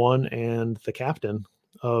number one and the captain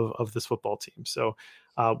of this football team. So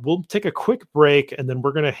we'll take a quick break, and then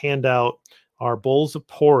we're going to hand out our bowls of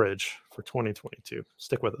porridge for 2022.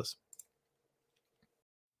 Stick with us.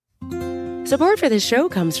 Support for this show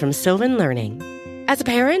comes from Sylvan Learning. As a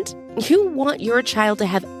parent, you want your child to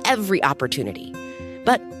have every opportunity,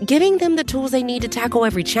 but giving them the tools they need to tackle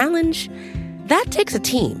every challenge, that takes a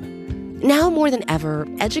team. Now more than ever,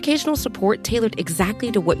 educational support tailored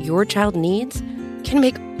exactly to what your child needs can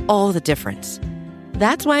make all the difference.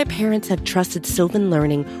 That's why parents have trusted Sylvan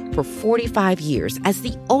Learning for 45 years as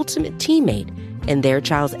the ultimate teammate in their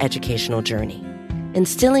child's educational journey,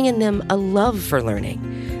 instilling in them a love for learning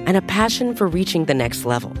and a passion for reaching the next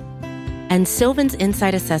level. And Sylvan's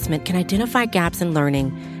Insight Assessment can identify gaps in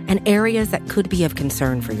learning and areas that could be of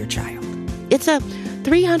concern for your child. It's a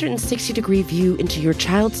 360-degree view into your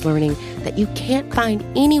child's learning that you can't find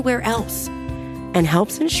anywhere else, and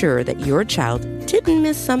helps ensure that your child didn't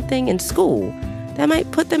miss something in school that might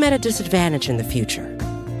put them at a disadvantage in the future.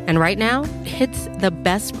 And right now, it's the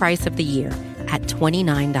best price of the year at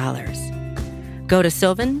 $29. Go to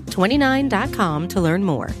sylvan29.com to learn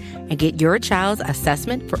more and get your child's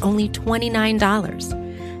assessment for only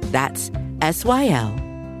 $29. That's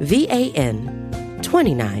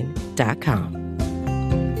SYLVAN29.com.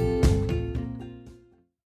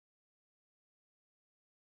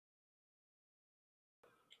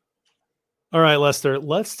 All right, Lester,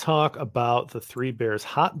 let's talk about the Three Bears: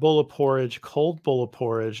 hot bowl of porridge, cold bowl of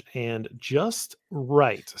porridge, and just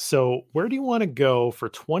right. So where do you want to go for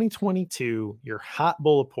 2022, your hot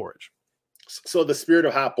bowl of porridge? So the spirit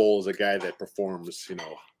of hot bowl is a guy that performs,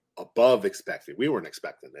 above expected. We weren't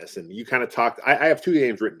expecting this. And you kind of talked, I have two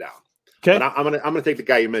names written down. Okay. But I'm gonna take the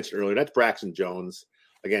guy you mentioned earlier. That's Braxton Jones.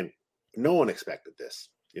 Again, no one expected this.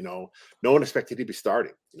 No one expected he'd be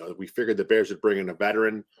starting. We figured the Bears would bring in a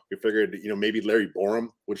veteran. We figured, maybe Larry Borum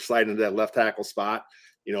would slide into that left tackle spot,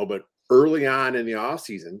 but early on in the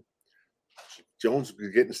offseason, Jones was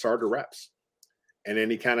getting starter reps. And then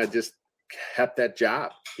he kind of just kept that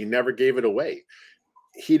job. He never gave it away.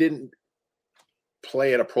 He didn't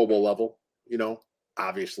play at a Pro Bowl level,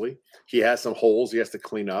 obviously. He has some holes he has to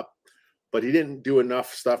clean up, but he didn't do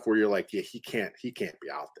enough stuff where you're like, yeah, he can't be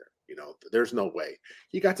out there. There's no way.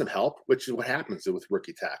 He got some help, which is what happens with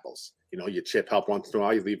rookie tackles. You chip help once in a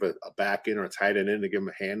while. You leave a back end or a tight end in to give him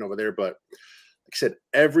a hand over there. But like I said,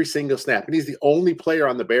 every single snap, and he's the only player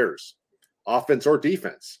on the Bears, offense or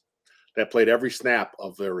defense, that played every snap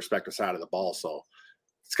of their respective side of the ball. So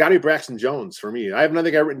Scotty Braxton Jones for me. I have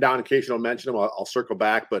another guy written down in case you don't mention him. I'll circle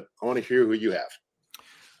back, but I want to hear who you have.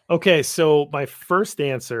 Okay, so my first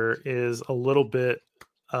answer is a little bit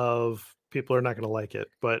of people are not going to like it,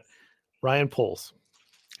 but Ryan Poles.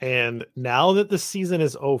 And now that the season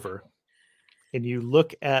is over and you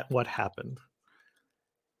look at what happened,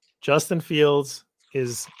 Justin Fields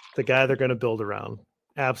is the guy they're going to build around.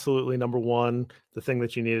 Absolutely number one, the thing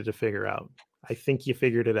that you needed to figure out. I think you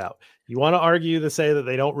figured it out. You want to argue to say that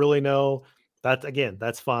they don't really know.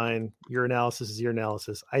 That's fine. Your analysis is your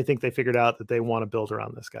analysis. I think they figured out that they want to build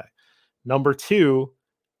around this guy. Number two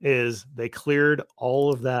is they cleared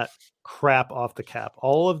all of that crap off the cap.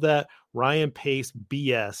 All of that Ryan Pace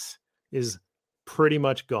BS is pretty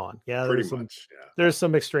much gone. Yeah, there's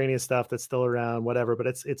some extraneous stuff that's still around, whatever, but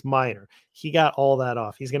it's minor. He got all that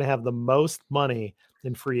off. He's going to have the most money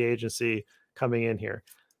in free agency coming in here.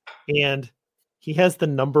 And he has the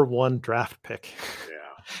number one draft pick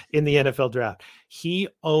in the NFL draft. He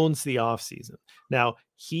owns the offseason. Now,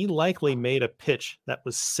 he likely made a pitch that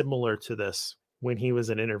was similar to this when he was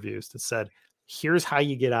in interviews that said, here's how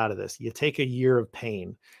you get out of this. You take a year of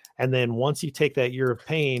pain. And then once you take that year of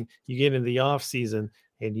pain, you get into the offseason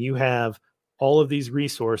and you have all of these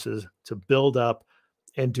resources to build up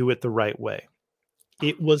and do it the right way.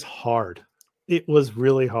 It was hard. It was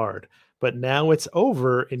really hard. But now it's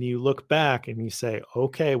over and you look back and you say,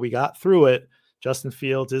 okay, we got through it. Justin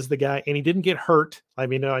Fields is the guy, and he didn't get hurt. I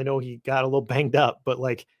mean, I know he got a little banged up, but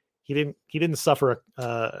like he didn't suffer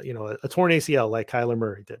a torn ACL like Kyler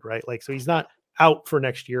Murray did, right? Like, so he's not out for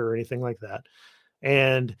next year or anything like that.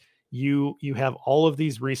 And you have all of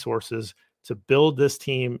these resources to build this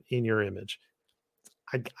team in your image.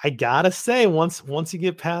 I gotta say, once you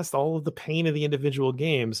get past all of the pain of the individual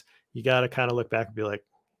games, you gotta kind of look back and be like,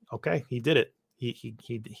 okay, he did it.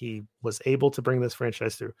 He was able to bring this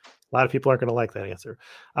franchise through. A lot of people aren't going to like that answer.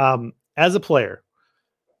 As a player,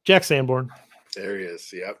 Jack Sanborn. There he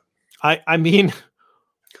is. Yep. I mean,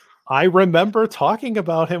 I remember talking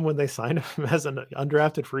about him when they signed him as an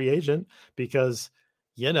undrafted free agent because,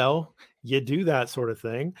 you do that sort of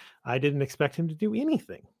thing. I didn't expect him to do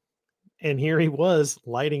anything. And here he was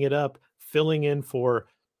lighting it up, filling in for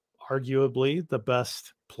arguably the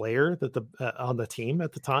best player that on the team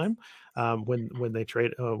at the time. When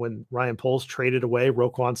Ryan Poles traded away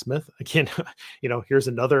Roquan Smith again, here's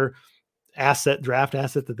another draft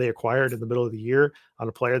asset that they acquired in the middle of the year on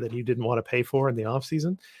a player that he didn't want to pay for in the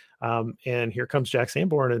offseason. And here comes Jack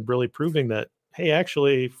Sanborn and really proving that, hey,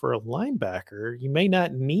 actually for a linebacker, you may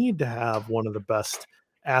not need to have one of the best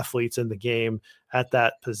athletes in the game at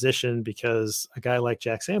that position because a guy like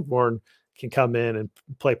Jack Sanborn can come in and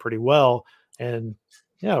play pretty well. And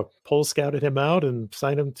Poles scouted him out and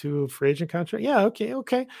signed him to a free agent contract. Yeah.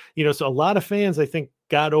 Okay. So a lot of fans, I think,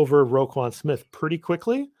 got over Roquan Smith pretty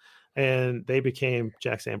quickly and they became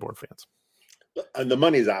Jack Sanborn fans. And the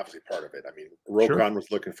money is obviously part of it. I mean, Roquan was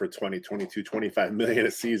looking for 20, 22, 25 million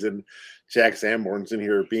a season. Jack Sanborn's in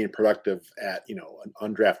here being productive at, an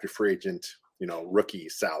undrafted free agent, rookie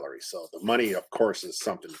salary. So the money, of course, is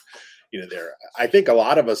something, there. I think a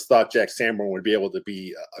lot of us thought Jack Sanborn would be able to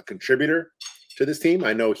be a contributor to this team.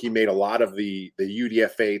 I know he made a lot of the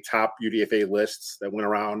top UDFA lists that went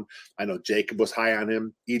around. I know Jacob was high on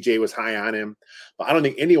him. EJ was high on him. But I don't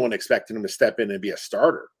think anyone expected him to step in and be a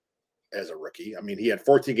starter as a rookie. I mean, he had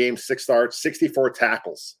 14 games, 6 starts, 64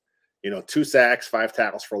 tackles, 2 sacks, 5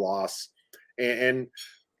 tackles for loss. And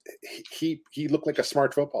he looked like a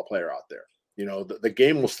smart football player out there. The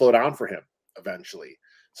game will slow down for him eventually.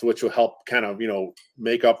 So which will help kind of,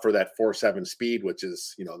 make up for that 4.7 speed, which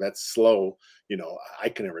is, that's slow. I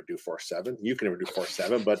can never do 4.7. You can never do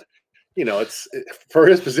 4.7, but it's for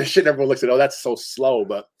his position. Everyone looks at, oh, that's so slow.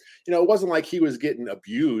 But, it wasn't like he was getting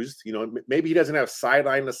abused. Maybe he doesn't have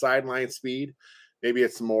sideline to sideline speed. Maybe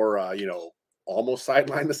it's more, almost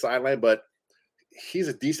sideline to sideline, but he's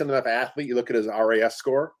a decent enough athlete. You look at his RAS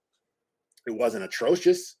score. It wasn't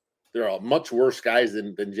atrocious. There are much worse guys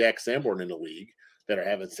than Jack Sanborn in the league that are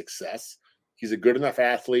having success. He's a good enough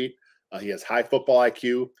athlete. He has high football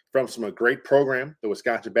IQ from a great program. The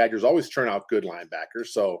Wisconsin Badgers always turn out good linebackers.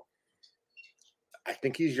 So I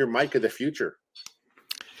think he's your Mike of the future.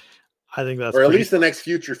 I think that's or at least the next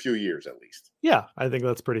few years, at least. Yeah, I think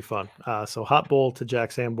that's pretty fun. So Hot Bull to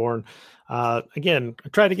Jack Sanborn. Again, I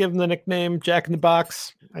tried to give him the nickname Jack in the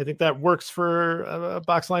Box. I think that works for a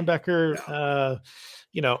box linebacker.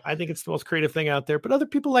 I think it's the most creative thing out there, but other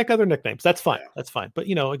people like other nicknames. That's fine. That's fine. But,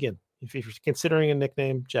 again, if you're considering a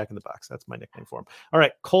nickname, Jack in the Box, that's my nickname for him. All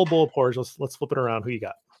right, Cole Bull Porridge. Let's flip it around. Who you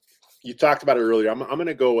got? You talked about it earlier. I'm going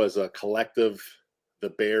to go as a collective,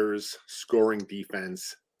 the Bears scoring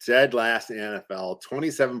defense. Dead last in the NFL,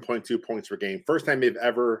 27.2 points per game. First time they've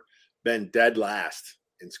ever been dead last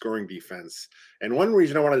in scoring defense. And one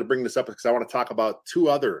reason I wanted to bring this up is because I want to talk about two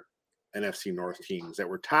other NFC North teams that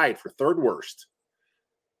were tied for third worst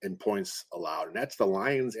in points allowed. And that's the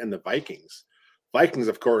Lions and the Vikings. Vikings,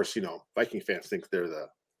 of course, Viking fans think they're the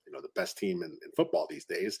best team in football these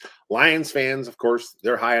days. Lions fans, of course,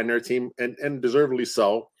 they're high on their team and deservedly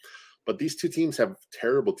so. But these two teams have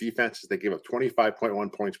terrible defenses. They give up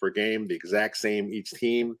 25.1 points per game, the exact same each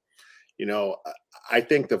team. I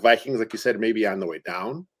think the Vikings, like you said, may be on the way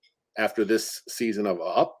down after this season of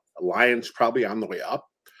up. Lions probably on the way up.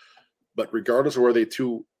 But regardless of where these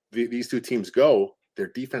two teams go, their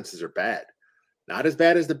defenses are bad. Not as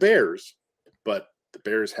bad as the Bears, but the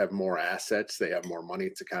Bears have more assets. They have more money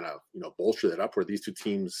to kind of, bolster that up where these two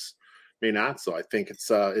teams may not. So I think it's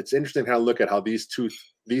interesting to kind of look at how these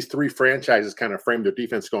three franchises kind of frame their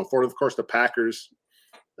defense going forward. Of course, the Packers,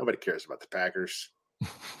 nobody cares about the Packers.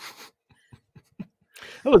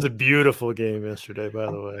 That was a beautiful game yesterday, by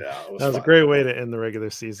the way. Yeah, that was a great way to end the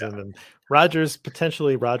regular season. Yeah. And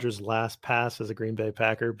Rodgers' last pass as a Green Bay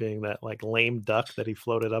Packer being that like lame duck that he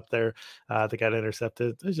floated up there that got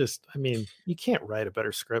intercepted. It's just, you can't write a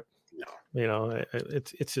better script. No.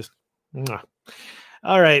 It's just, mwah.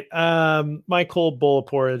 All right. My Cold Bowl of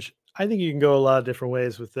Porridge. I think you can go a lot of different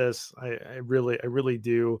ways with this. I really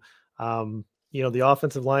do. The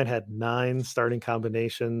offensive line had 9 starting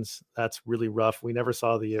combinations. That's really rough. We never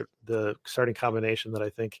saw the starting combination that I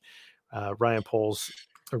think Ryan Poles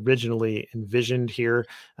originally envisioned here.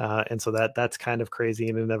 And so that's kind of crazy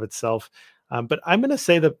in and of itself. But I'm going to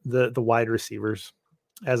say the wide receivers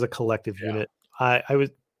as a collective unit.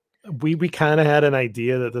 We kind of had an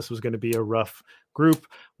idea that this was going to be a rough group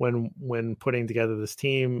when putting together this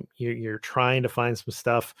team. You're trying to find some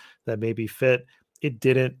stuff that maybe fit. It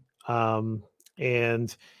didn't.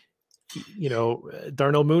 And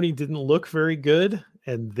Darnell Mooney didn't look very good,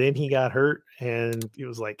 and then he got hurt, and it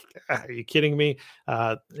was like, are you kidding me?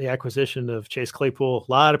 The acquisition of Chase Claypool,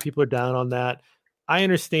 a lot of people are down on that. I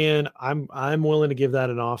understand. I'm willing to give that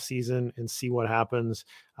an off season and see what happens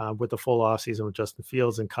with the full off season with Justin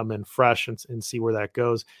Fields and come in fresh and see where that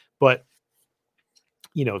goes. But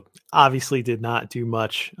obviously did not do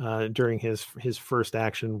much during his first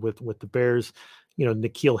action with the Bears.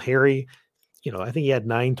 N'Keal Harry, I think he had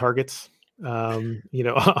 9 targets, on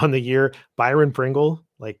the year. Byron Pringle,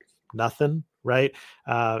 like nothing, right?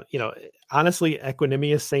 Honestly,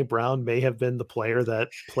 Equanimeous St. Brown may have been the player that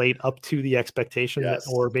played up to the expectation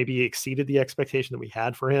or maybe exceeded the expectation that we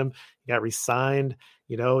had for him. He got re-signed.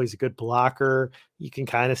 He's a good blocker. You can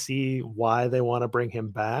kind of see why they want to bring him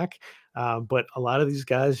back. But a lot of these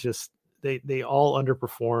guys just, they all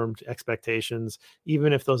underperformed expectations,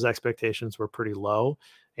 even if those expectations were pretty low.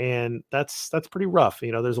 And that's pretty rough.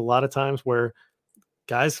 There's a lot of times where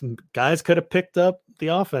guys could have picked up the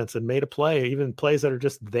offense and made a play, even plays that are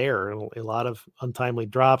just there. A lot of untimely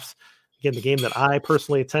drops. Again, the game that I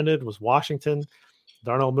personally attended was Washington.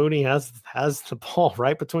 Darnell Mooney has the ball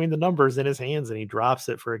right between the numbers in his hands, and he drops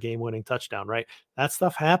it for a game-winning touchdown, right? That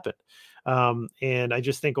stuff happened. And I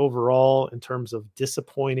just think overall, in terms of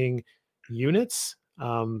disappointing units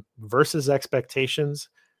versus expectations,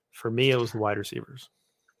 for me, it was the wide receivers.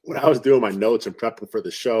 When I was doing my notes and prepping for the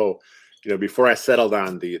show, before I settled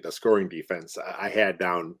on the scoring defense, I had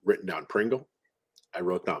written down Pringle. I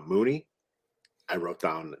wrote down Mooney. I wrote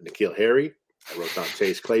down N'Keal Harry. I wrote down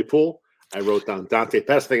Chase Claypool. I wrote down Dante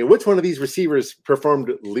Pettis, thinking, which one of these receivers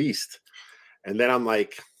performed least? And then I'm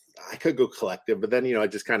like, I could go collective, but then, I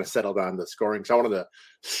just kind of settled on the scoring. So I wanted to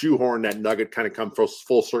shoehorn that nugget kind of come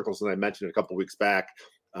full circle, as I mentioned a couple of weeks back.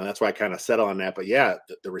 That's why I kind of settled on that. But yeah,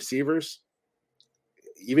 the receivers,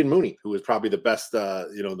 even Mooney, who was probably the best,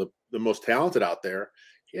 the most talented out there,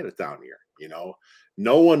 he had it down here.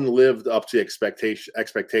 No one lived up to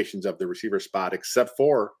expectations of the receiver spot except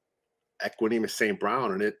for Equanimeous St.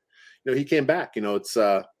 Brown. And he came back. It's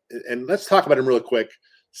and let's talk about him real quick.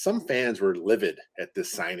 Some fans were livid at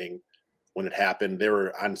this signing when it happened. They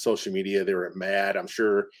were on social media. They were mad. I'm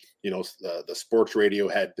sure, the sports radio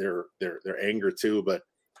had their anger too, but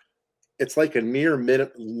it's like a near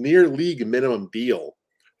league minimum deal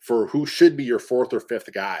for who should be your 4th or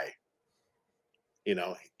 5th guy.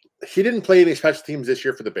 he didn't play any special teams this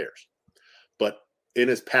year for the Bears, but in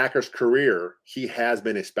his Packers career, he has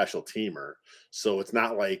been a special teamer. So it's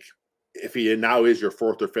not like if he now is your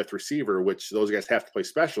fourth or fifth receiver, which those guys have to play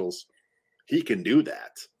specials, he can do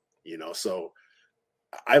that, So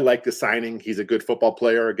I like the signing. He's a good football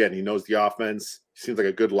player. Again, he knows the offense. He seems like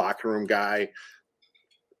a good locker room guy.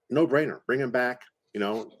 No brainer. Bring him back.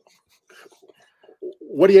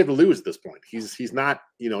 What do you have to lose at this point? He's not,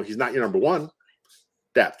 he's not your number one.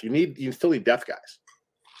 Depth. You still need depth guys.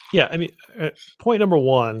 Yeah, I mean, point number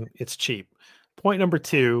one, it's cheap. Point number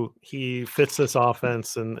two, he fits this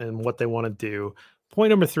offense and what they want to do. Point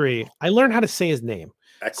number three, I learned how to say his name.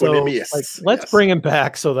 Equanimous. So, let's bring him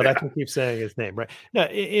back so that I can keep saying his name, right? Now,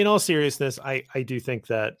 in all seriousness, I do think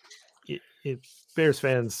that Bears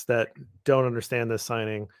fans that don't understand this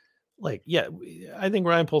signing, I think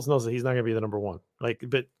Ryan Poles knows that he's not going to be the number one.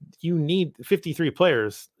 But you need 53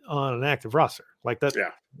 players on an active roster like that. Yeah.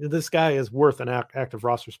 This guy is worth an active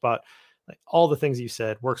roster spot. All the things you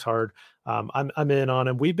said, works hard. I'm in on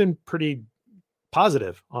him. We've been pretty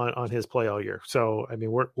positive on his play all year. So, I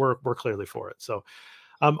mean, we're clearly for it. So,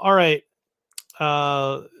 all right.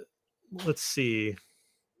 Let's see.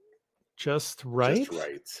 Just right.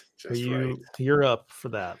 You're up for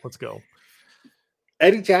that. Let's go.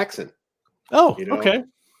 Eddie Jackson. Oh, okay.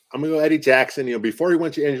 I'm going to go Eddie Jackson. Before he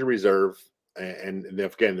went to injury reserve, and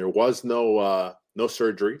again, there was no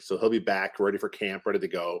surgery, so he'll be back, ready for camp, ready to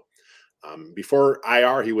go. Before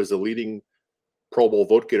IR, he was the leading Pro Bowl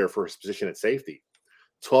vote getter for his position at safety.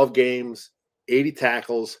 12 games, 80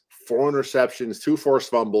 tackles, 4 interceptions, 2 forced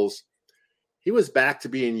fumbles. He was back to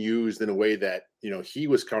being used in a way that, he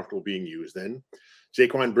was comfortable being used in.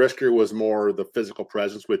 Jaquan Brisker was more the physical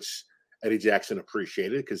presence, which Eddie Jackson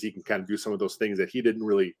appreciated because he can kind of do some of those things that he didn't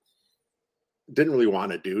really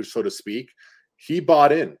want to do, so to speak. He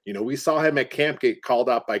bought in. We saw him at camp get called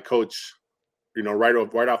out by coach, right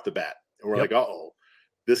off the bat. And we're like, uh-oh,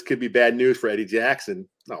 this could be bad news for Eddie Jackson.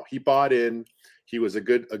 No, he bought in. He was a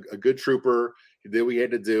good trooper. He did what he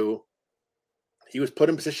had to do. He was put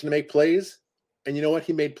in position to make plays. And you know what?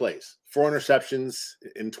 He made plays. 4 interceptions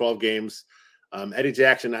in 12 games. Eddie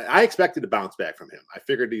Jackson, I expected to bounce back from him. I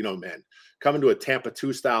figured, coming to a Tampa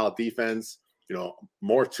 2 style defense,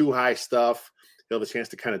 more 2 high stuff. He'll have a chance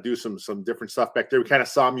to kind of do some different stuff back there. We kind of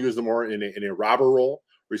saw him use them more in a robber role,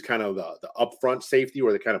 where he's kind of the upfront safety,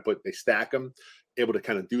 where they stack him, able to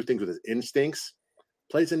kind of do things with his instincts.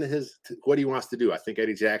 Plays into what he wants to do. I think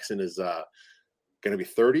Eddie Jackson is going to be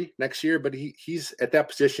 30 next year, but he's at that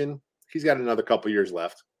position. He's got another couple years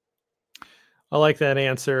left. I like that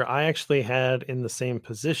answer. I actually had in the same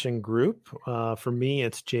position group. For me,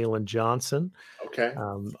 it's Jalen Johnson. Okay.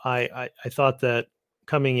 I thought that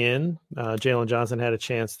coming in, Jalen Johnson had a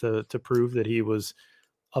chance to prove that he was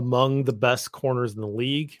among the best corners in the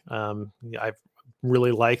league. I've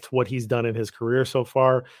really liked what he's done in his career so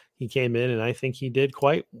far. He came in and I think he did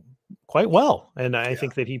quite well. And I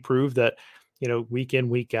think that he proved that, week in,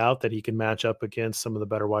 week out, that he can match up against some of the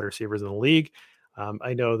better wide receivers in the league.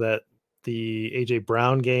 I know that the AJ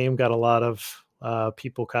Brown game got a lot of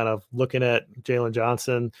people kind of looking at Jalen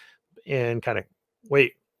Johnson and kind of,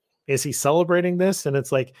 wait, is he celebrating this? And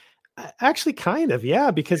it's like, actually kind of,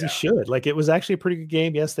 because he should. It was actually a pretty good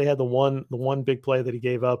game. Yes, they had the one big play that he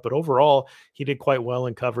gave up, but overall he did quite well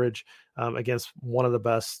in coverage against one of the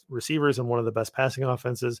best receivers and one of the best passing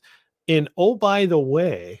offenses. And oh, by the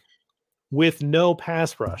way, with no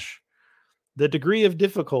pass rush, the degree of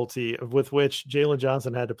difficulty with which Jalen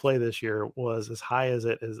Johnson had to play this year was as high as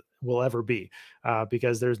it will ever be,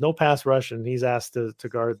 because there's no pass rush and he's asked to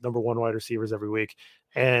guard number 1 wide receivers every week.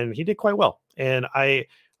 And he did quite well. And I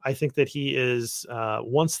think that he is,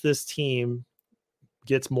 once this team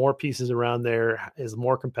gets more pieces around there, is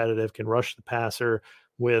more competitive, can rush the passer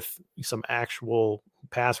with some actual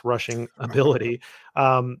pass rushing ability,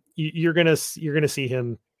 you're gonna see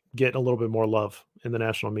him get a little bit more love in the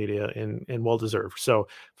national media and well-deserved. So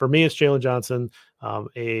for me, it's Jalen Johnson,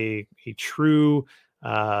 a true,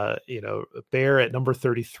 Bear at number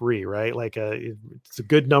 33, right? It's a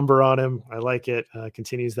good number on him. I like it.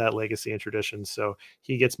 Continues that legacy and tradition. So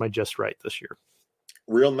he gets my just right this year.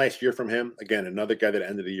 Real nice year from him. Again, another guy that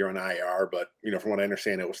ended the year on IR, but from what I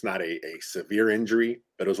understand, it was not a severe injury,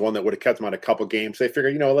 but it was one that would have kept him on a couple games. They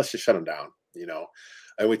figured, let's just shut him down.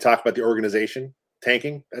 And we talked about the organization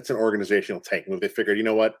tanking. That's an organizational tank move. They figured,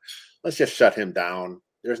 let's just shut him down.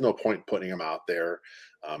 There's no point putting him out there.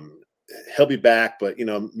 He'll be back, but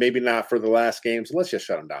maybe not for the last game. So let's just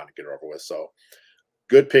shut him down and get it over with. So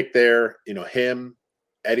good pick there. Him,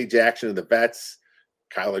 Eddie Jackson of the vets,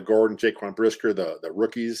 Kyler Gordon, Jaquan Brisker, the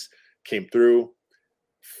rookies came through.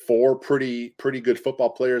 4 pretty good football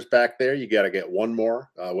players back there. You got to get one more.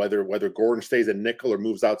 Whether Gordon stays at nickel or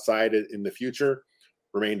moves outside in the future,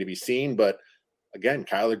 remain to be seen. But again,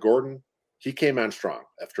 Kyler Gordon, he came on strong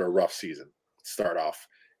after a rough season. Start off,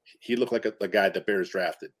 he looked like the guy the Bears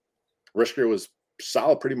drafted. Brisker was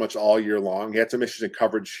solid pretty much all year long. He had some issues in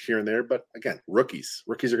coverage here and there, but again, rookies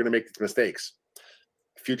are going to make mistakes.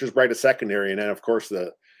 Future's bright at secondary, and then of course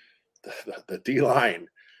the D line.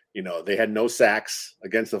 You know, they had no sacks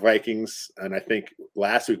against the Vikings, and I think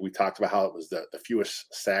last week we talked about how it was the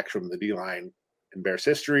fewest sacks from the D line in Bears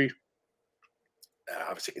history.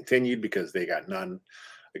 Obviously continued because they got none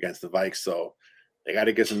against the Vikes, so they got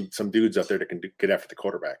to get some dudes up there that can get after the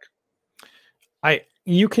quarterback.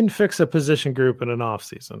 You can fix a position group in an off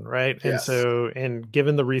season, right? Yes. And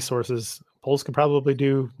given the resources, Poles can probably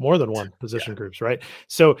do more than one position groups, right?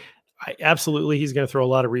 So absolutely, he's going to throw a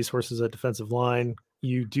lot of resources at defensive line.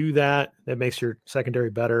 You do that, it makes your secondary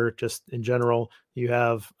better. Just in general, you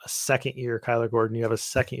have a second year Kyler Gordon, you have a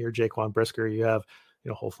second year Jaquan Brisker, you have,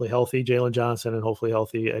 hopefully healthy Jalen Johnson and hopefully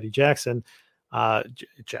healthy Eddie Jackson.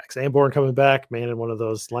 Jack Sanborn coming back, man, in one of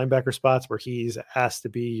those linebacker spots where he's asked to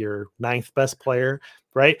be your 9th best player,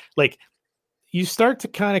 right? Like, you start to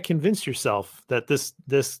kind of convince yourself that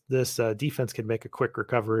this defense can make a quick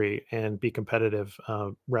recovery and be competitive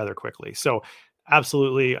rather quickly. So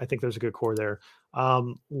absolutely, I think there's a good core there.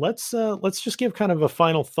 Let's just give kind of a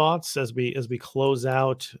final thoughts as we close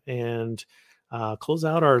out and close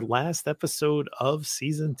out our last episode of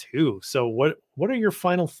season 2. So what are your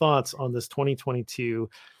final thoughts on this 2022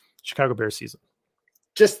 Chicago Bears season?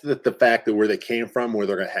 Just the fact that where they came from, where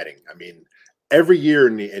they're heading. I mean, every year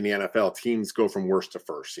in the NFL, teams go from worst to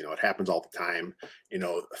first. It happens all the time.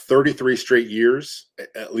 33 straight years,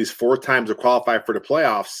 at least 4 times to qualify for the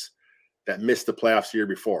playoffs that missed the playoffs the year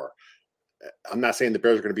before. I'm not saying the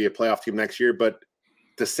Bears are going to be a playoff team next year, but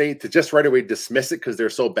to just right away dismiss it because they're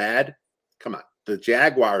so bad, come on. The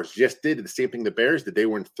Jaguars just did the same thing the Bears did.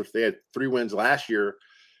 They had 3 wins last year.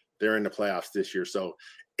 They're in the playoffs this year. So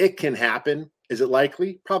it can happen. Is it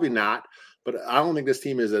likely? Probably not. But I don't think this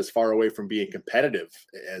team is as far away from being competitive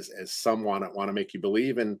as some want to make you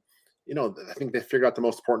believe. And, I think they figured out the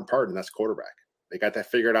most important part, and that's quarterback. They got that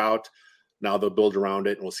figured out. Now they'll build around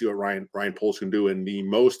it, and we'll see what Ryan Poles can do in the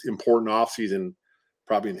most important offseason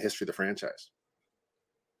probably in the history of the franchise.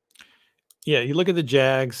 Yeah, you look at the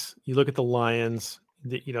Jags, you look at the Lions,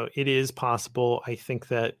 it is possible. I think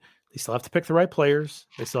that they still have to pick the right players.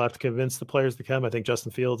 They still have to convince the players to come. I think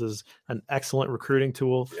Justin Fields is an excellent recruiting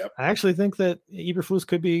tool. Yep. I actually think that Eberflus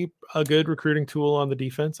could be a good recruiting tool on the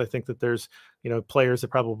defense. I think that there's, players that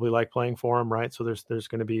probably like playing for him, right? So there's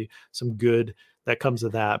going to be some good that comes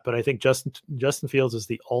of that. But I think Justin Fields is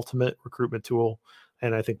the ultimate recruitment tool,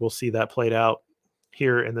 and I think we'll see that played out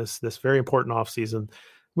here in this very important offseason.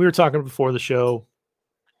 We were talking before the show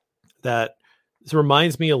that this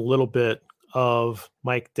reminds me a little bit of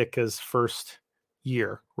Mike Ditka's first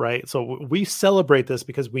year, right? So we celebrate this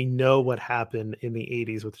because we know what happened in the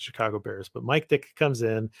 80s with the Chicago Bears. But Mike Ditka comes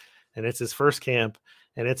in, and it's his first camp,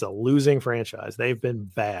 and it's a losing franchise. They've been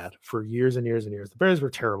bad for years and years and years. The Bears were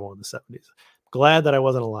terrible in the 70s. Glad that I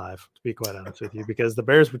wasn't alive, to be quite honest with you, because the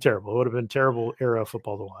Bears were terrible. It would have been a terrible era of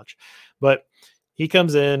football to watch. But he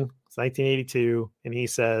comes in, it's 1982, and he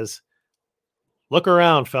says, look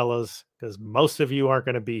around, fellas, because most of you aren't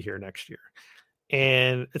going to be here next year.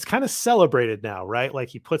 And it's kind of celebrated now, right? Like,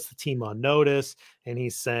 he puts the team on notice, and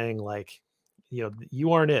he's saying, like,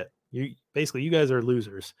 you aren't it. You guys are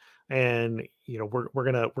losers. And, we're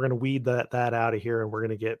going to weed that out of here, and we're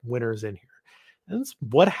going to get winners in here. And that's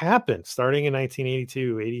what happened starting in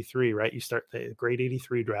 1982, 83, right? You start the great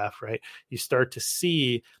 83 draft, right? You start to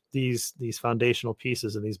see these foundational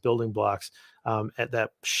pieces and these building blocks that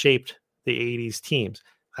shaped the 80s teams.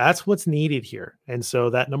 That's what's needed here. And so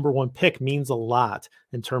that number 1 pick means a lot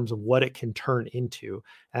in terms of what it can turn into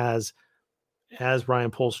as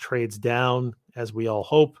Ryan Poles trades down, as we all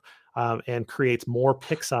hope, and creates more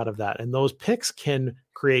picks out of that. And those picks can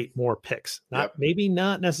create more picks. Maybe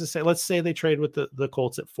not necessarily. Let's say they trade with the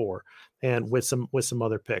Colts at 4 and with some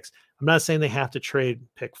other picks. I'm not saying they have to trade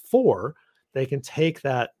pick 4. They can take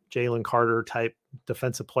that Jalen Carter type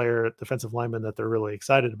defensive lineman that they're really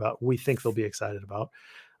excited about. We think they'll be excited about.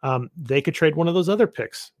 They could trade one of those other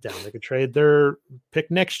picks down. They could trade their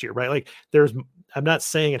pick next year, right? Like, I'm not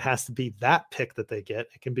saying it has to be that pick that they get.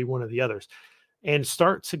 It can be one of the others, and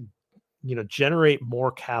start to, generate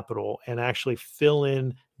more capital and actually fill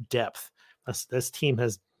in depth. This team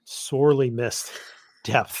has sorely missed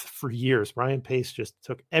depth for years. Ryan Pace just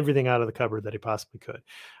took everything out of the cupboard that he possibly could.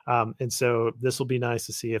 And so this will be nice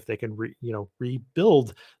to see if they can,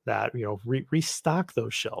 rebuild that, restock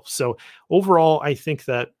those shelves. So overall, I think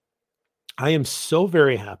that I am so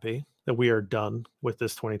very happy that we are done with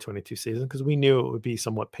this 2022 season, because we knew it would be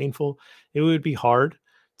somewhat painful. It would be hard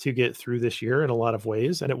to get through this year in a lot of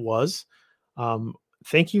ways, and it was.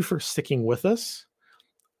 Thank you for sticking with us.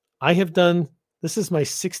 This is my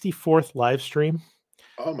 64th live stream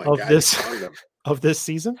of this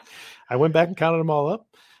season. I went back and counted them all up.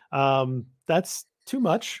 That's too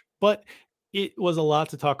much, but it was a lot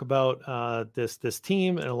to talk about this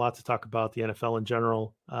team, and a lot to talk about the NFL in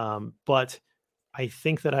general. But I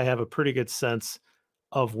think that I have a pretty good sense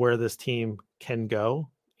of where this team can go.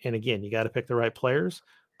 And again, you got to pick the right players,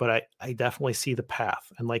 but I definitely see the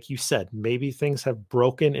path. And like you said, maybe things have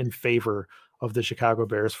broken in favor of the Chicago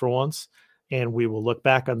Bears for once. And we will look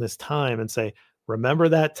back on this time and say, remember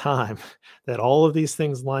that time that all of these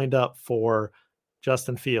things lined up for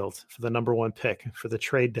Justin Fields, for the number 1 pick, for the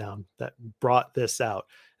trade down that brought this out.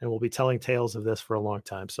 And we'll be telling tales of this for a long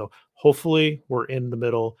time. So hopefully we're in the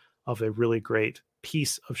middle of a really great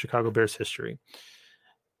piece of Chicago Bears history.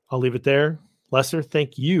 I'll leave it there. Lester,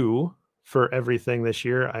 thank you for everything this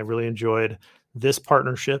year. I really enjoyed this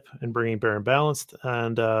partnership and bringing Bear and Balanced.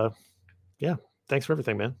 And thanks for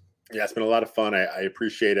everything, man. Yeah, it's been a lot of fun. I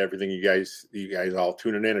appreciate everything you guys all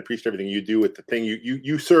tuning in. I appreciate everything you do with the thing.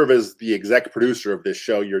 You serve as the exec producer of this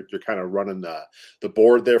show. You're kind of running the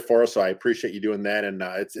board there for us. So I appreciate you doing that. And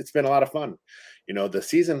it's been a lot of fun. The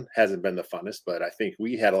season hasn't been the funnest, but I think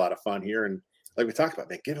we had a lot of fun here. And like we talked about,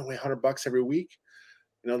 man, giving away $100 every week,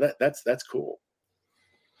 that's cool.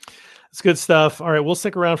 It's good stuff. All right, we'll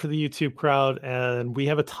stick around for the YouTube crowd, and we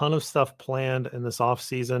have a ton of stuff planned in this off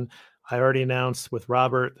season. I already announced with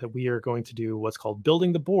Robert that we are going to do what's called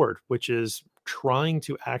Building the Board, which is trying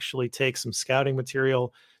to actually take some scouting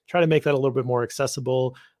material, try to make that a little bit more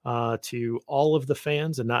accessible to all of the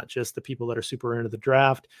fans and not just the people that are super into the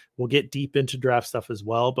draft. We'll get deep into draft stuff as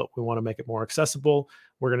well, but we want to make it more accessible.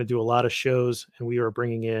 We're going to do a lot of shows, and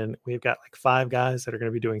we've got like 5 guys that are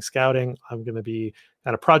going to be doing scouting. I'm going to be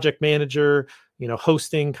kind of project manager,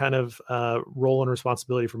 hosting kind of role and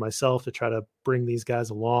responsibility for myself to try to bring these guys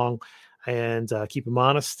along and keep them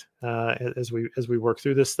honest as we work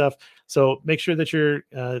through this stuff. So make sure that you're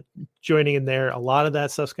joining in there. A lot of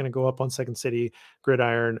that stuff's going to go up on Second City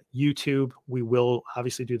Gridiron YouTube. We will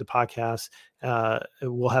obviously do the podcast.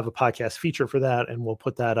 We'll have a podcast feature for that, and we'll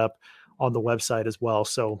put that up on the website as well.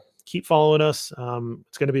 So keep following us.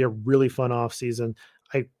 It's going to be a really fun off season.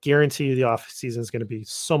 I guarantee you the off season is going to be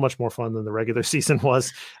so much more fun than the regular season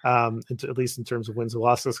was, at least in terms of wins and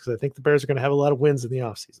losses, because I think the Bears are going to have a lot of wins in the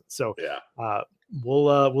off season. So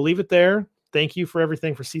we'll leave it there. Thank you for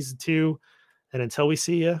everything for season 2. And until we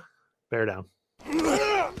see you, bear down.